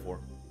up there before.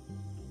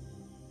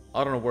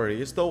 I don't know where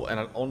he is though, and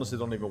I honestly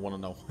don't even want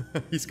to know.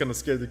 He's gonna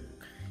scare the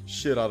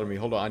shit out of me.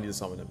 Hold on, I need to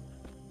summon him.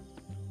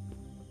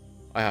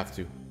 I have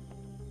to.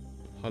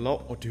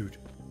 Hello? Oh, dude.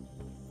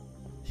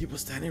 He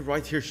was standing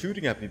right here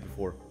shooting at me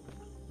before.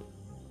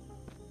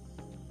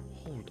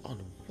 Hold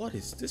on, what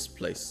is this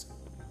place?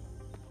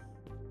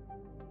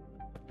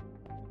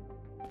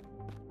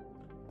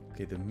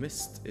 Okay, the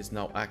mist is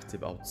now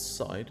active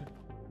outside,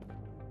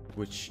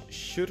 which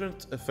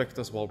shouldn't affect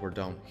us while we're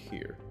down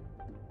here.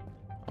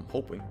 I'm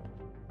hoping.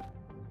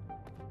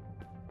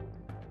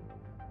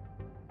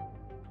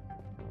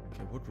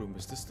 Okay, what room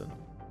is this then?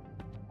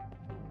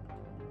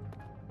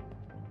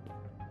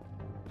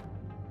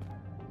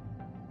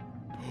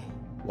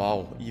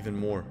 Wow, even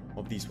more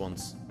of these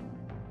ones.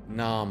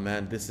 Nah,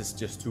 man, this is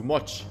just too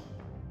much.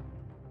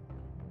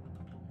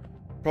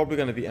 Probably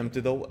gonna be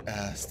empty though,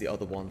 as the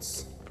other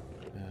ones.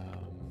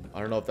 I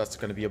don't know if that's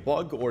gonna be a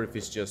bug or if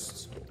it's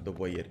just the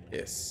way it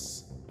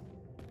is.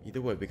 Either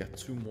way, we got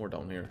 2 more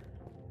down here.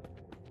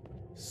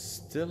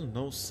 Still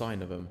no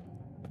sign of him.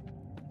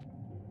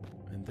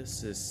 And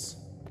this is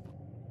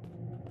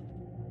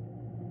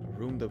a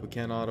room that we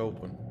cannot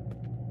open.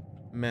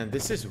 Man,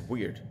 this is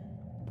weird.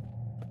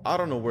 I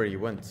don't know where he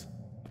went.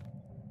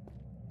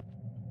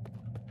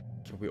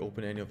 Can we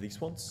open any of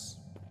these ones?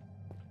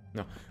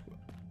 No.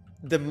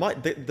 There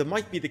might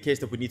be the case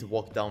that we need to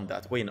walk down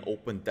that way and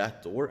open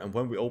that door, and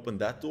when we open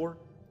that door,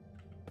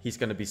 he's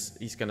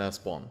gonna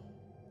spawn.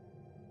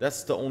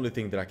 That's the only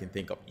thing that I can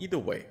think of. Either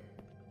way.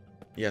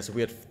 Yeah, so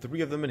we had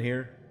 3 of them in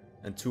here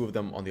and 2 of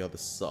them on the other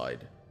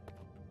side.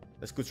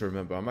 That's good to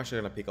remember. I'm actually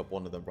gonna pick up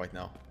one of them right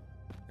now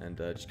and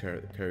just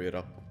carry it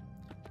up.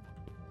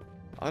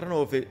 I don't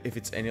know if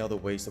it's any other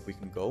ways that we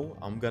can go.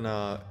 I'm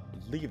gonna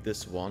leave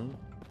this one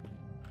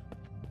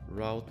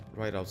route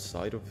right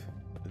outside of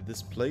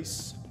this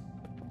place.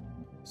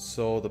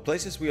 So the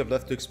places we have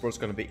left to explore is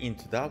gonna be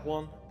into that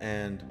one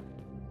and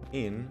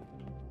in...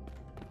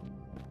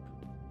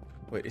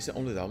 Wait, is it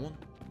only that one?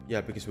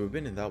 Yeah, because we've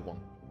been in that one.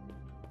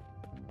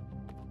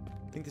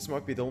 I think this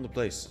might be the only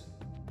place.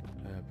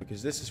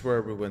 Because this is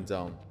where we went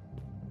down.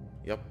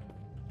 Yep.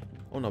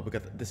 Oh no, we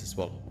got this as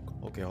well.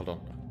 Okay, hold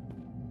on.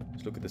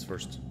 Let's look at this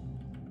first.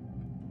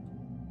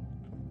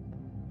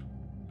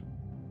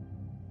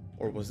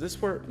 Or was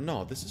this where...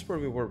 No, this is where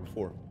we were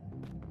before.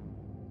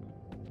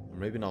 Or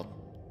maybe not.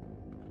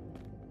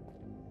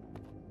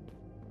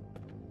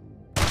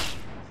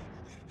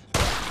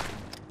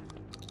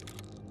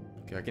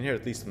 Okay, I can hear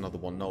at least another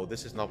one. No,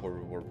 this is not where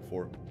we were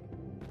before.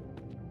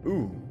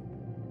 Ooh.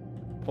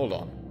 Hold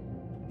on.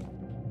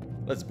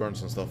 Let's burn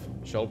some stuff,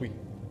 shall we?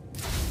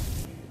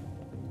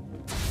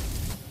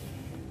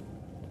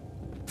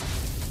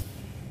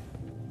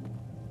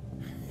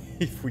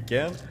 If we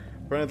can.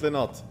 Apparently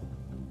not.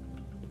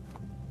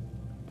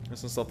 There's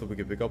some stuff that we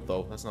can pick up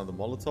though. That's another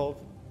Molotov.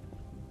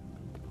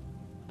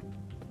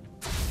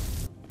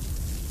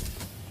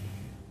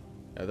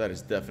 Yeah, that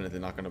is definitely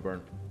not gonna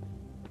burn.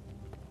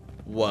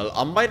 Well,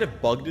 I might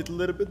have bugged it a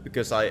little bit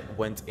because I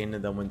went in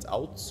and then went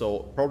out. So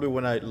probably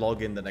when I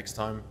log in the next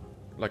time,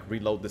 like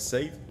reload the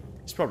save,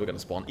 he's probably gonna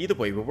spawn. Either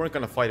way, we weren't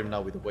gonna fight him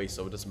now either way,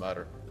 so it doesn't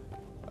matter.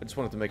 I just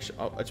wanted to make sure.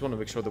 I just want to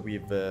make sure that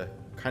we've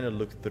kind of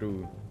looked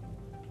through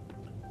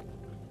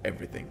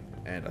everything,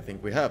 and I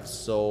think we have.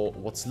 So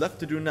what's left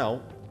to do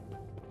now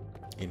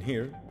in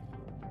here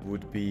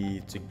would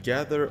be to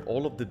gather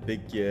all of the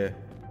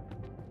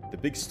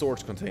big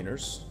storage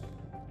containers,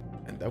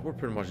 and that we're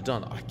pretty much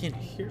done. I can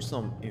hear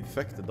some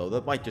infected though.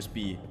 That might just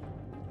be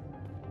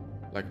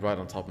like right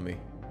on top of me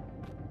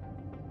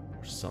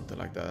or something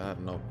like that. I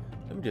don't know.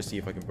 Let me just see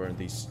if I can burn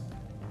these.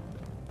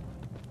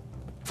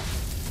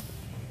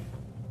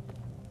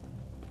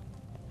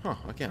 Huh,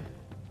 I can.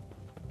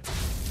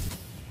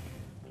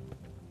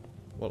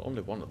 Well,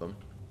 only one of them.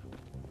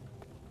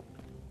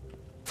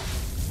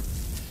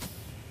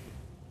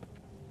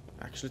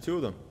 Actually, 2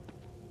 of them.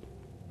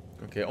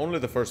 Okay, only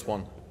the first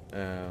one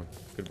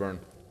could burn.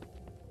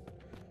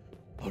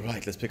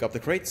 Alright, let's pick up the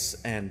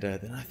crates, and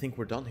then I think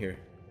we're done here.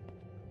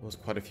 There was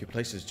quite a few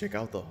places to check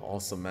out though.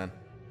 Awesome, man.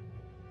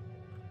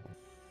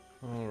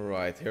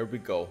 Alright, here we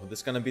go. This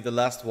is gonna be the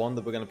last one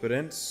that we're gonna put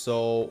in.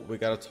 So we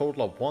got a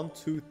total of 1,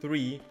 2,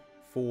 3,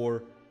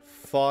 4,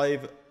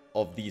 5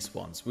 of these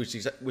ones,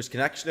 which can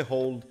actually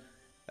hold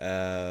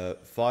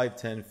 5,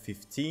 10,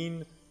 15,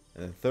 and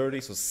then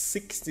 30, so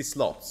 60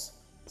 slots.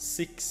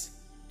 6,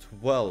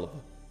 12.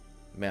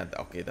 Man,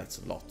 okay, that's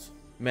a lot.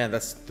 Man,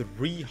 that's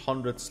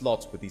 300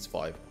 slots with these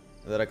 5.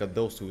 And then I got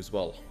those 2 as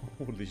well.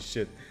 Holy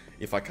shit.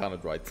 If I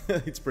counted right.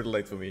 It's pretty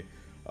late for me.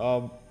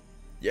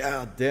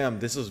 Yeah, damn,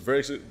 this was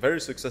very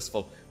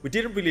successful. We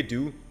didn't really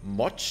do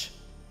much,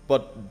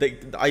 but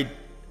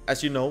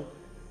as you know,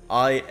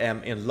 I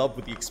am in love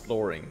with the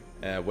exploring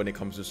when it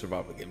comes to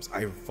survival games.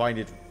 I find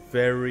it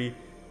very,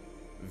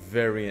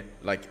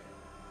 like,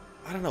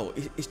 I don't know,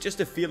 it's just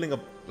a feeling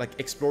of like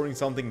exploring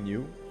something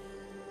new.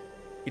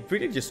 It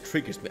really just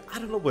triggers me. I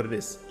don't know what it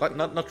is. Like,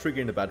 not triggering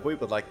in a bad way,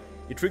 but like,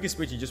 it triggers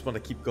me. You just want to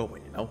keep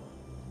going, you know?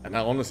 And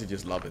I honestly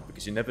just love it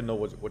because you never know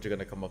what you're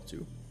gonna come up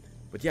to.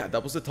 But yeah,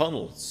 that was the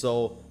tunnel.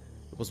 So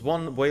There was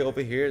one way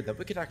over here. Then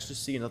we could actually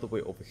see another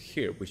way over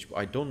here, which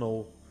I don't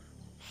know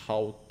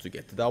how to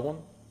get to that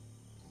one.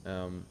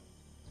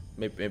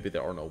 Maybe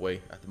there are no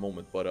way at the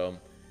moment, but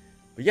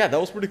yeah, that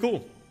was pretty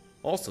cool.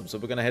 Awesome. So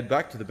we're gonna head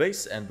back to the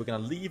base and we're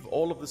gonna leave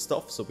all of the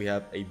stuff so we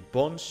have a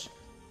bunch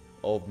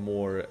of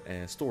more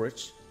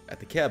storage at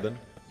the cabin.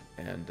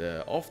 And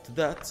after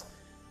that,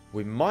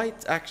 we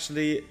might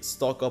actually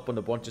stock up on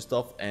a bunch of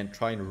stuff and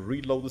try and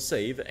reload the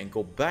save and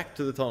go back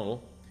to the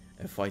tunnel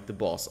and fight the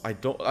boss.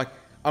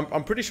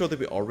 I'm pretty sure that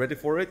we are ready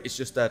for it. It's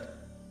just that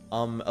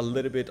I'm a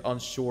little bit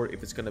unsure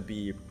if it's gonna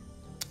be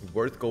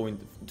worth going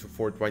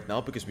for it right now,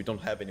 because we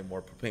don't have any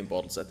more propane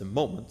bottles at the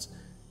moment.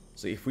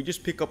 So if we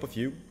just pick up a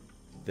few,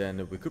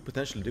 then we could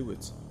potentially do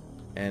it.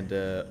 And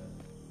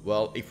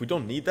well, if we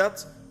don't need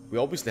that, we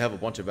obviously have a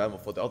bunch of ammo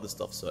for the other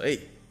stuff. So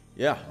hey,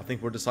 yeah, I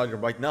think we're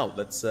deciding right now.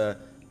 Let's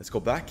go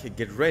back and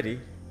get ready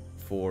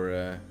for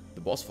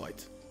the boss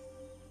fight.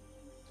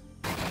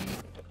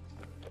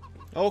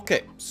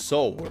 Okay,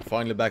 so we're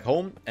finally back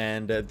home,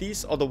 and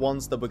these are the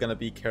ones that we're gonna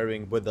be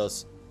carrying with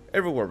us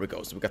everywhere we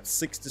go. So we got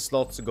 60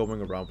 slots going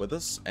around with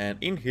us, and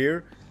in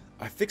here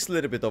I fixed a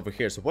little bit over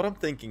here. So what I'm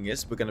thinking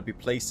is we're gonna be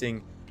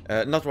placing,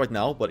 not right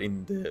now, but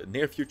in the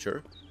near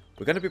future,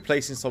 we're gonna be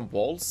placing some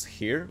walls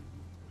here,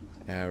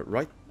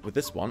 right with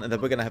this one, and then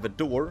we're gonna have a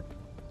door.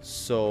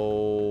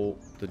 So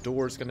the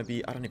door is gonna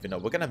be, I don't even know.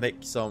 We're gonna make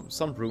some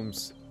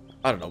rooms.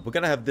 I don't know. We're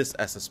gonna have this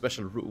as a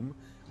special room,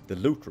 the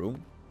loot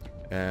room.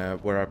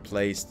 Where I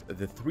placed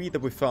the 3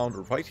 that we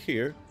found right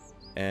here,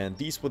 and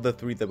these were the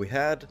 3 that we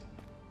had,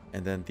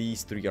 and then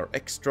these 3 are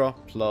extra,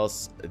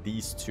 plus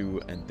these 2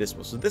 and this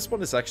one. So this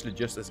one is actually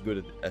just as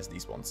good as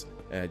these ones,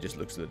 just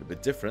looks a little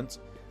bit different.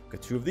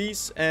 Got 2 of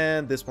these,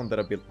 and this one that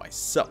I built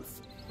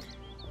myself.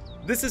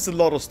 This is a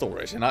lot of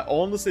storage, and I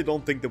honestly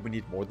don't think that we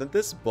need more than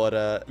this,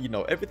 but you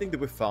know, everything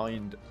that we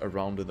find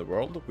around in the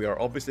world, we are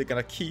obviously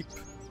gonna keep,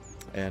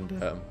 and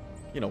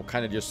you know,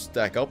 kind of just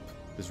stack up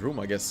this room,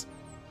 I guess.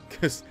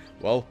 Because,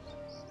 well,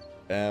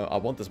 I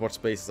want as much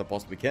space as I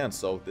possibly can,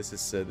 so this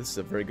is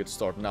a very good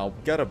start. Now,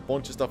 we got a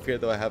bunch of stuff here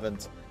that I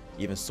haven't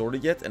even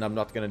sorted yet, and I'm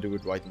not gonna do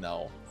it right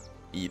now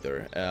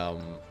either.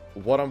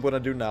 What I'm gonna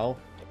do now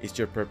is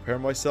to prepare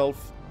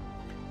myself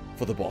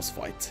for the boss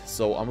fight.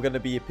 So I'm gonna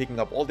be picking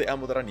up all the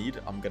ammo that I need.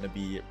 I'm gonna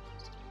be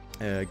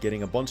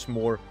getting a bunch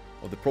more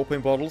of the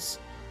propane bottles.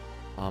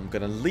 I'm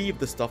gonna leave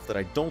the stuff that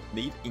I don't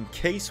need in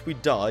case we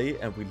die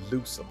and we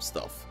lose some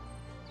stuff.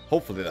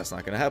 Hopefully that's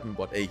not gonna happen,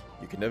 but hey,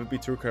 you can never be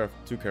too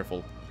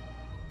careful.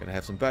 We're gonna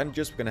have some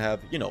bandages, we're gonna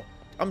have, you know,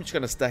 I'm just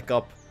gonna stack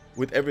up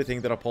with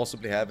everything that I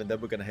possibly have, and then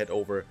we're gonna head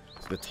over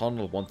to the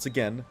tunnel once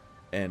again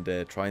and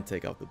try and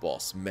take out the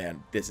boss.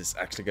 Man, this is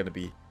actually gonna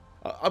be,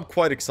 I'm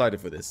quite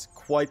excited for this,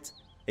 quite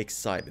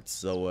excited.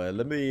 So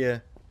let me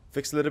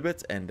fix a little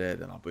bit, and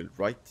then I'll be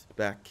right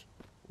back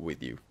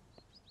with you.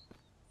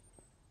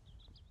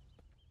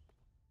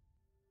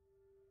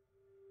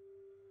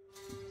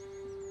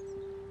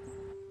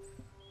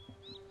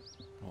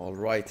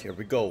 Alright, here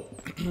we go.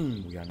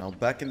 We are now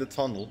back in the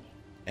tunnel,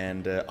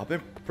 and I've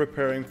been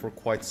preparing for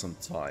quite some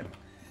time.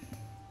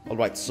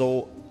 Alright,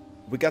 so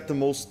we got the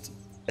most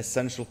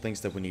essential things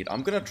that we need.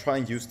 I'm gonna try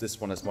and use this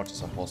one as much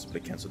as I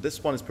possibly can. So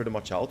this one is pretty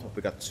much out.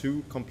 We got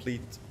 2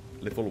 complete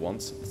full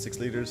ones, 6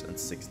 liters and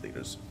 6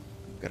 liters.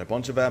 Got a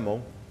bunch of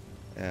ammo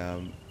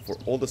for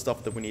all the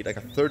stuff that we need. I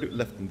got 30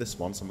 left in this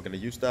one, so I'm gonna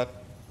use that.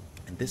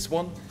 And this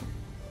one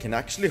can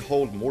actually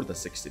hold more than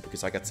 60,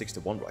 because I got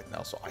 61 right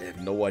now, so I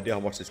have no idea how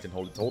much this can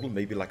hold in total.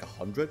 Maybe like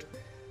 100,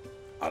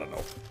 I don't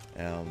know.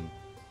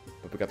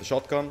 But we got the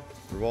shotgun,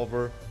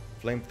 revolver,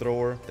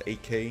 flamethrower, the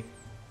AK,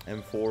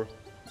 M4,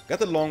 got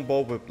the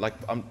longbow with, like,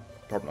 I'm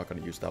probably not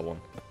going to use that one,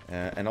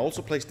 and I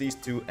also placed these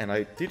 2, and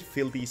I did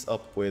fill these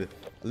up with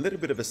a little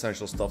bit of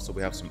essential stuff, so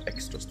we have some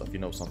extra stuff, you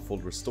know, some full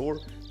restore.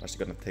 I'm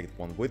actually going to take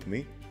one with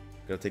me.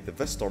 Gonna take the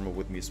vest armor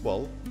with me as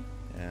well.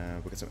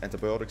 We got some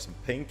antibiotics and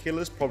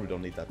painkillers. Probably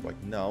don't need that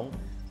right now.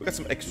 We got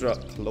some extra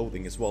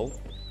clothing as well,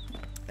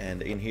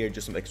 and in here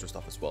just some extra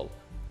stuff as well,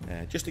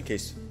 just in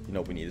case, you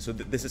know, we need it. So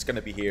this is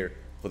gonna be here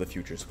for the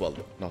future as well,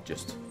 not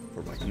just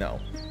for right now.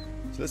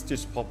 So let's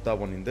just pop that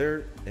one in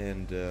there,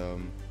 and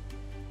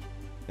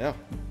yeah,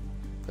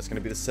 that's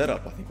gonna be the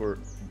setup. I think we're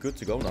good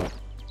to go now.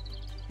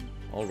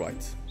 All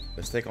right,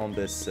 let's take on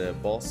this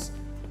boss,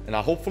 and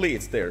hopefully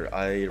it's there.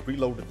 I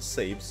reloaded the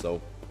save,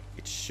 so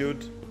it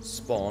should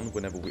spawn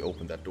whenever we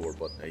open that door,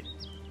 but hey,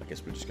 I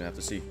guess we're just gonna have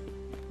to see.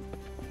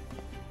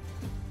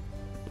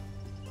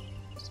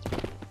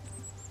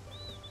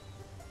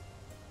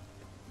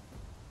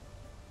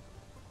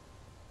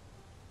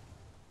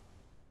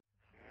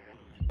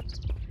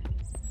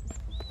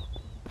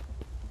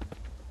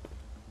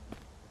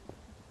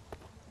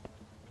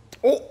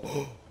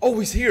 Oh,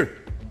 he's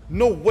here!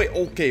 No way!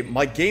 Okay,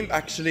 my game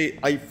actually,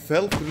 I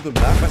fell through the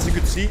map, as you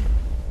could see,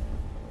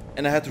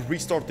 and I had to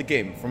restart the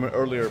game from an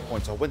earlier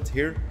point. So I went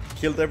here,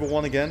 killed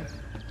everyone again,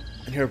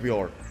 and here we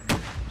are.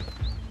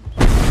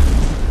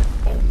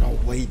 Oh, no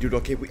way, dude.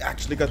 Okay, we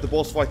actually got the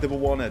boss fight that we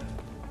wanted.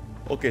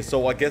 Okay,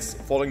 so I guess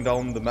falling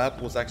down the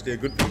map was actually a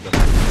good thing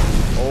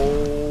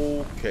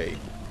then. Okay.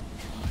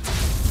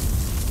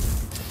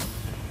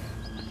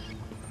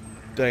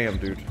 Damn,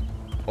 dude.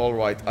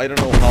 Alright, I don't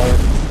know how...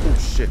 Oh,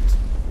 shit.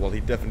 Well,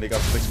 he definitely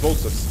got some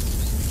explosives.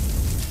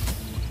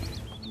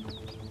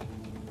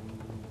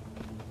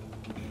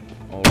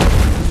 Alright.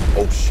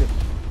 Oh, shit.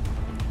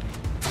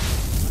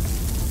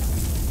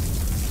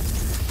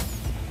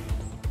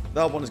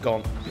 That one is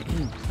gone.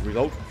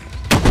 Reload.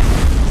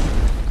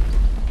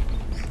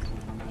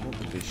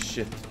 Holy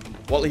shit.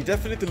 Well, he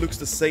definitely looks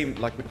the same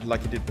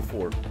like he did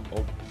before.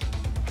 Oh.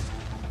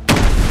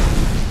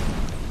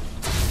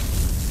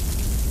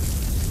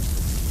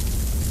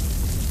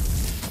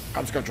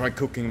 I'm just gonna try and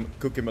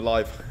cook him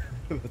alive.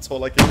 That's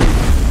all I can do.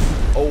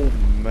 Oh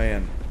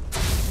man.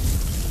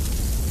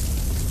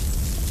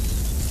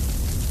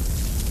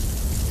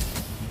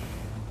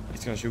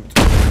 He's gonna shoot.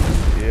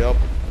 Yep.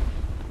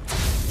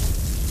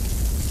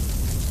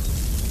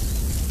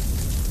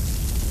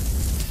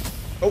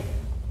 Oh.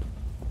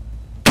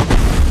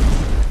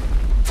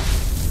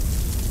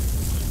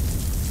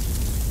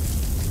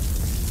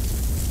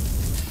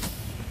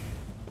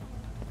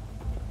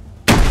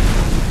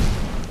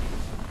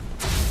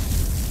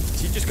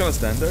 Is he just gonna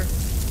stand there?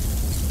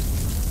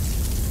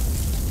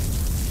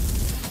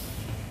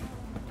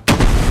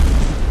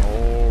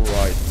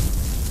 Alright.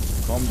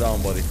 Calm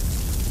down, buddy.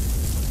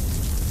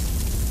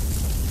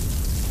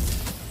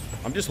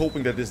 I'm just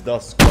hoping that this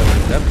does quite a bit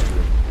of damage to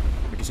him.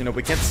 Because, you know,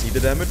 we can't see the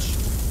damage.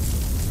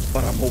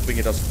 But I'm hoping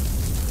it does.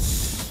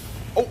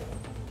 Oh!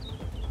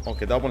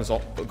 Okay, that one is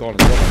all gone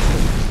as well,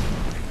 actually.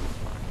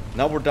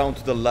 Now we're down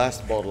to the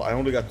last bottle. I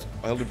only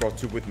brought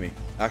 2 with me.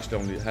 Actually,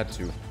 I only had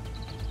 2.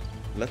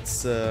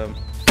 Let's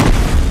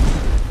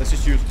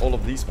just use all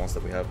of these ones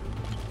that we have.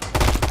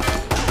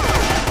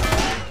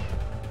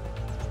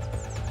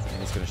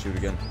 And he's gonna shoot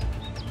again.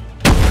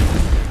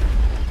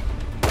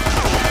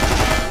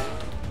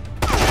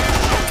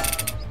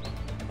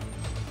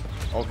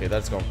 Okay,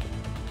 that's gone.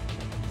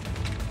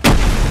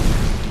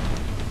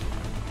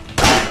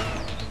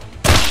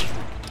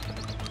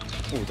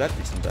 Oh, that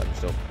did some damage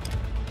though.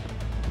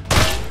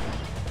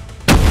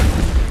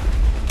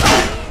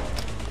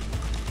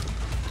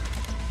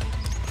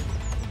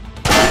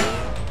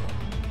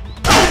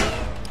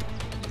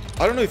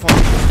 I don't know if I'm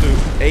supposed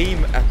to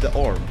aim at the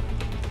arm.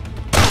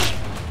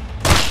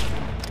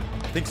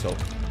 I think so.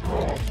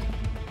 Oh.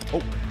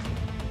 Oh.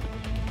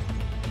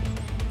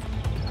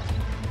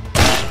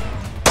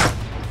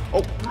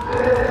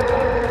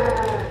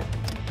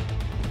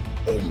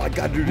 Oh my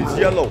god, dude, it's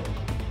yellow.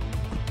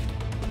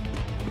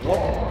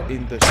 What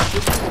in the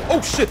shit?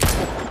 Oh shit!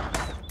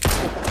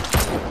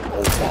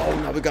 Oh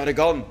wow, now we got a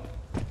gun.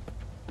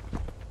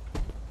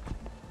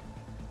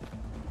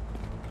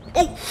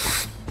 Oh!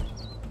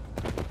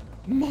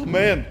 My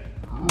man.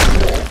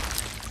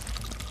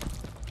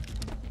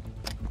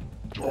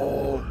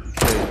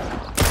 Okay.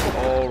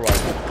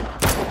 Alright.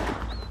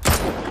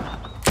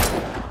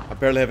 I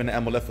barely have any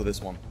ammo left for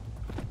this one.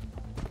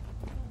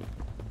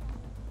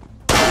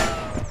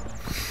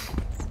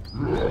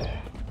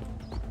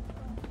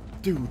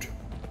 Dude.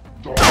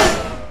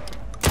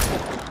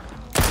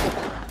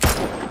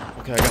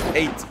 Okay, I got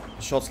 8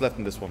 shots left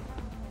in this one.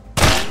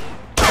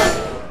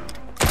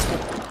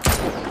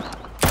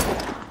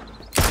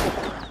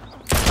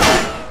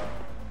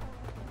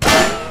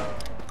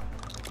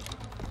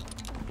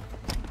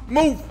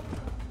 Move!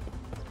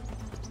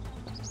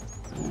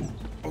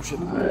 Oh shit.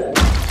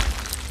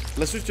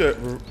 Let's switch the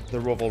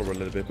revolver a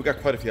little bit. We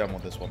got quite a few ammo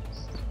on this one.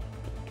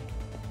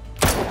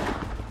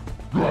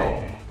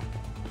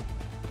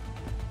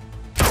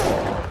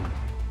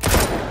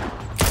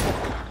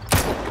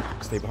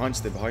 Stay behind,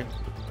 stay behind.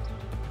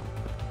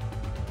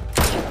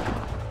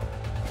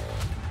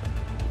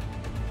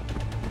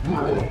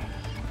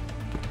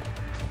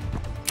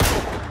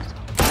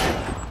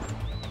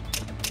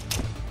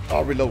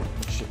 Oh, reload.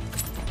 Shit.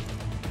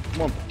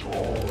 Come on.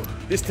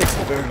 This takes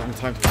a very long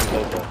time to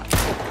reload though.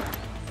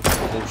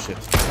 Oh shit.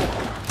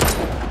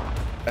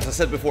 As I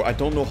said before, I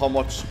don't know how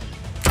much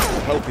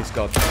health he's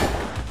got.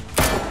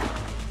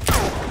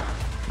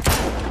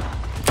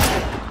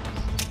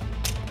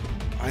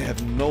 I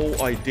have no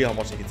idea how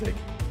much he can take.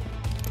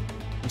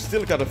 We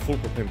still got a full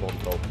propane bomb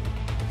though.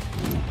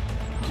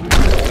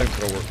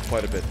 Flamethrower,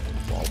 quite a bit.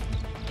 Wow.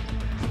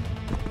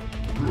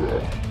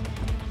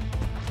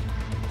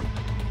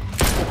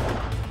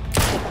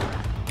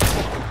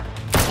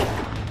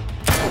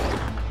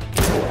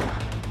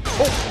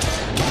 Oh!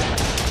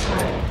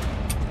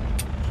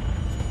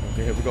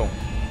 Okay, here we go.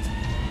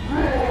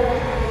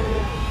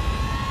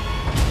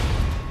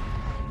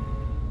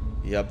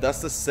 Yep,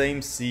 that's the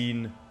same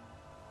scene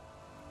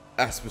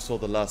as we saw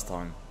the last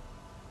time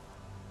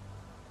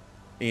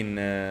in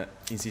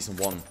season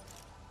 1.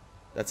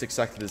 That's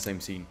exactly the same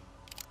scene.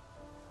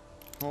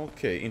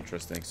 Okay,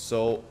 interesting.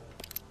 So,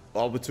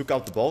 well, we took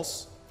out the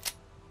boss,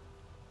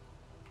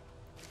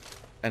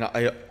 and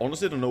I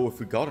honestly don't know if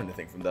we got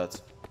anything from that.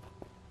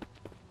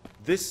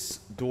 This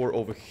door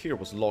over here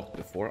was locked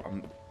before.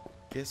 I'm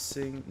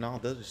guessing now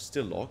that is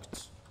still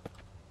locked.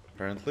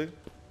 Apparently.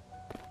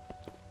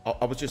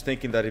 I was just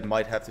thinking that it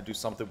might have to do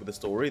something with the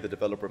story. The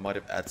developer might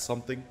have added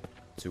something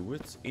to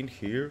it in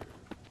here.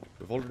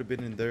 We've already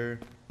been in there.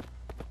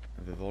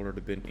 And we've already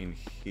been in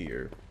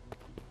here.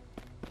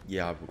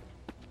 Yeah, we're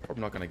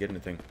probably not gonna get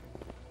anything.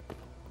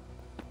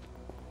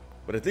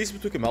 But at least we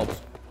took him out.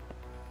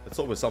 That's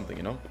always something,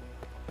 you know?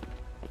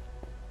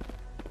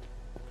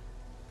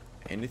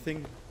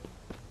 Anything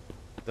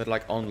that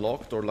like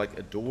unlocked or like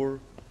a door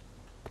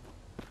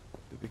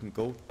that we can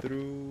go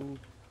through?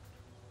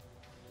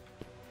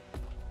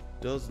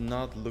 Does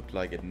not look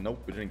like it.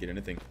 Nope, we didn't get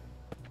anything.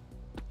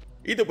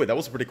 Either way, that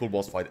was a pretty cool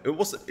boss fight. It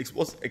was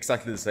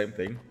exactly the same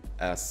thing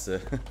as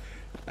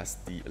as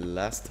the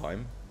last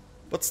time,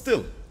 but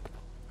still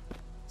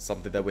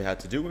something that we had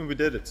to do and we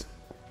did it.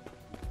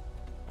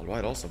 All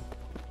right, awesome.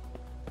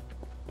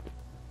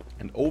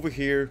 And over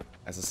here,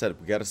 as I said,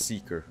 we got a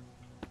seeker,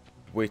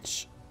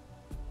 which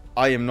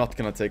I am not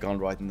gonna take on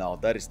right now.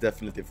 That is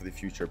definitely for the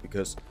future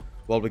because,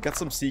 well, we got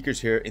some seekers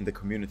here in the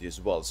community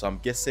as well. So I'm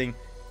guessing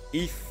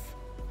if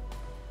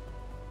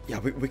yeah,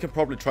 we can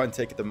probably try and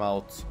take them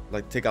out,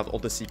 like take out all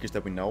the seekers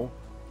that we know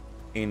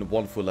in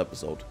one full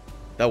episode.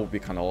 That would be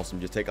kind of awesome.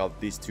 Just take out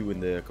these two in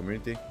the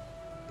community.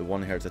 The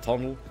one here at the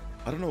tunnel.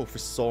 I don't know if we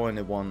saw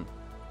anyone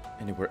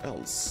anywhere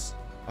else.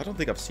 I don't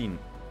think I've seen.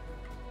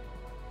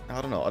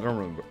 I don't know. I don't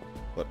remember.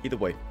 But either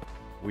way,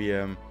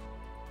 we're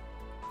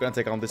gonna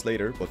take on this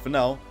later. But for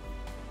now,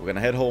 we're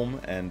gonna head home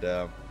and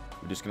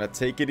we're just gonna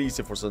take it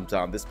easy for some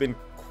time. This has been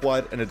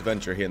quite an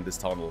adventure here in this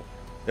tunnel.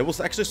 It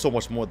was actually so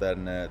much more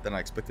than I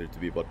expected it to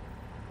be, but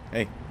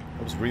hey,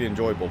 it was really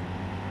enjoyable.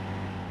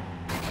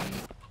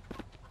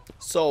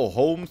 So,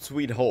 home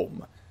sweet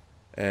home.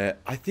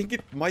 I think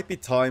it might be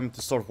time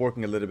to start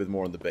working a little bit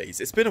more on the base.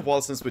 It's been a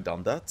while since we've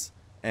done that,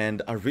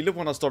 and I really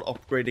want to start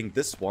upgrading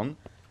this one,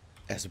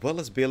 as well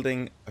as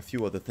building a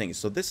few other things.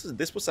 So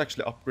this was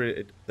actually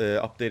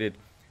updated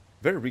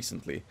very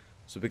recently.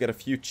 So we got a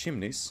few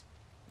chimneys,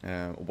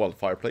 well,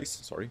 fireplace,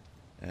 sorry,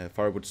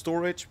 firewood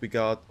storage. We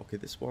got, okay,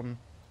 this one.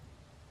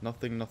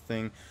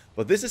 Nothing.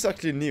 But this is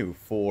actually new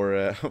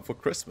for for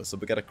Christmas. So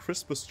we got a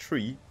Christmas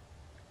tree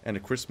and a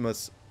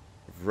Christmas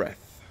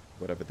wreath,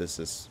 whatever this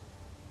is.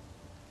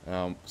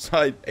 So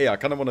I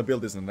kind of want to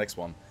build this in the next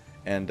one.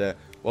 And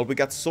well, we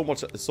got so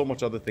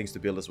much other things to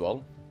build as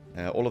well.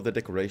 All of the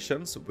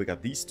decorations. We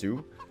got these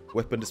two: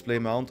 weapon display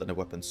mount and a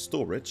weapon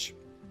storage.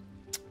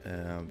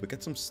 We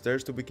got some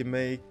stairs that we can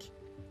make.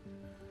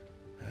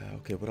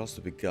 Okay, what else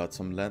do we got?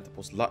 Some lantern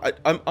posts.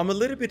 I'm a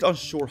little bit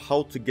unsure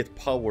how to get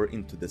power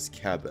into this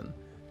cabin.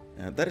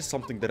 That is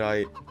something that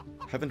I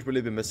haven't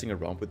really been messing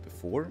around with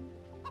before.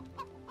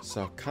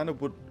 So I kind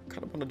of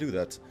want to do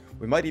that.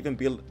 We might even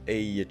build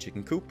a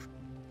chicken coop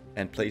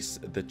and place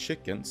the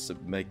chickens,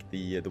 make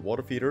the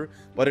water feeder.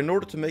 But in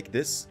order to make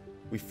this,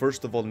 we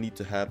first of all need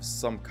to have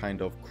some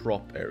kind of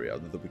crop area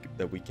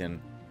that we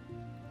can,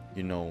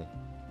 you know,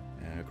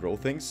 grow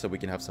things, so we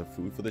can have some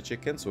food for the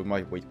chickens. So we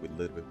might wait a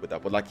little bit with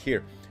that. But like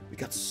here, we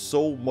got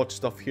so much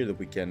stuff here that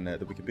we can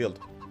build.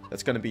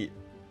 That's gonna be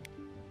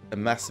a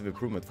massive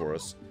improvement for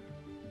us.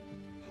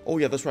 Oh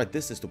yeah, that's right.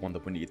 This is the one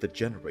that we need, the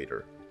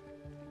generator.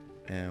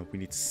 We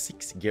need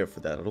 6 gear for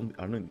that. I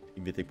don't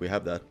even think we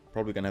have that.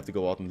 Probably gonna have to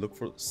go out and look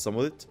for some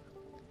of it.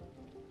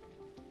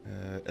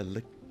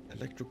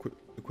 Electrical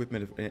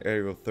equipment in an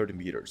area of 30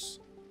 meters.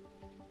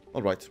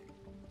 All right,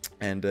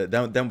 and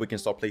then we can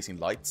start placing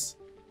lights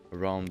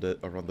around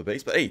the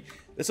base. But hey,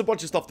 there's a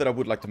bunch of stuff that I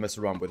would like to mess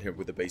around with here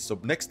with the base. So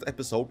next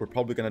episode we're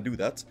probably gonna do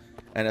that.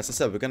 And as I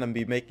said, we're gonna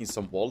be making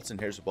some walls in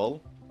here as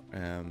well,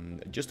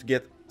 just to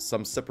get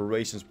some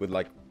separations with,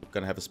 like, we're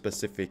gonna have a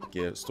specific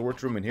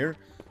storage room in here.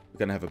 We're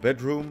gonna have a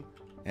bedroom,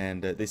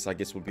 and this I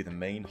guess will be the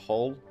main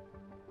hall.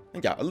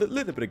 And yeah, a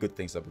little bit of good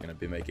things that we're gonna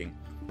be making.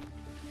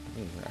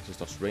 It actually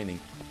starts raining.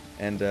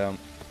 And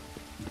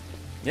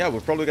yeah,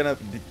 we're probably gonna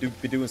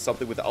be doing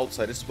something with the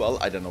outside as well.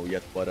 I don't know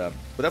yet, but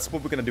that's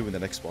what we're gonna do in the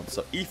next one.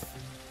 So if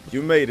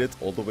you made it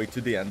all the way to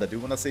the end, I do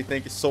want to say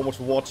thank you so much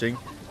for watching.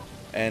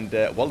 And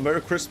well,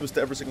 Merry Christmas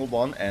to every single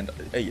one. And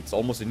hey, it's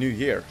almost a new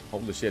year.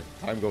 Holy shit,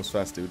 time goes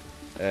fast, dude.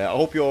 I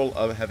hope you all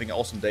are having an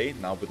awesome day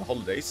now with the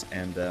holidays.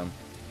 And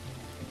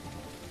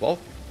well,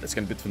 that's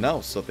gonna be it for now.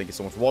 So thank you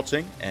so much for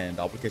watching, and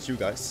I will catch you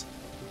guys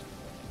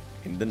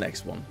in the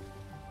next one.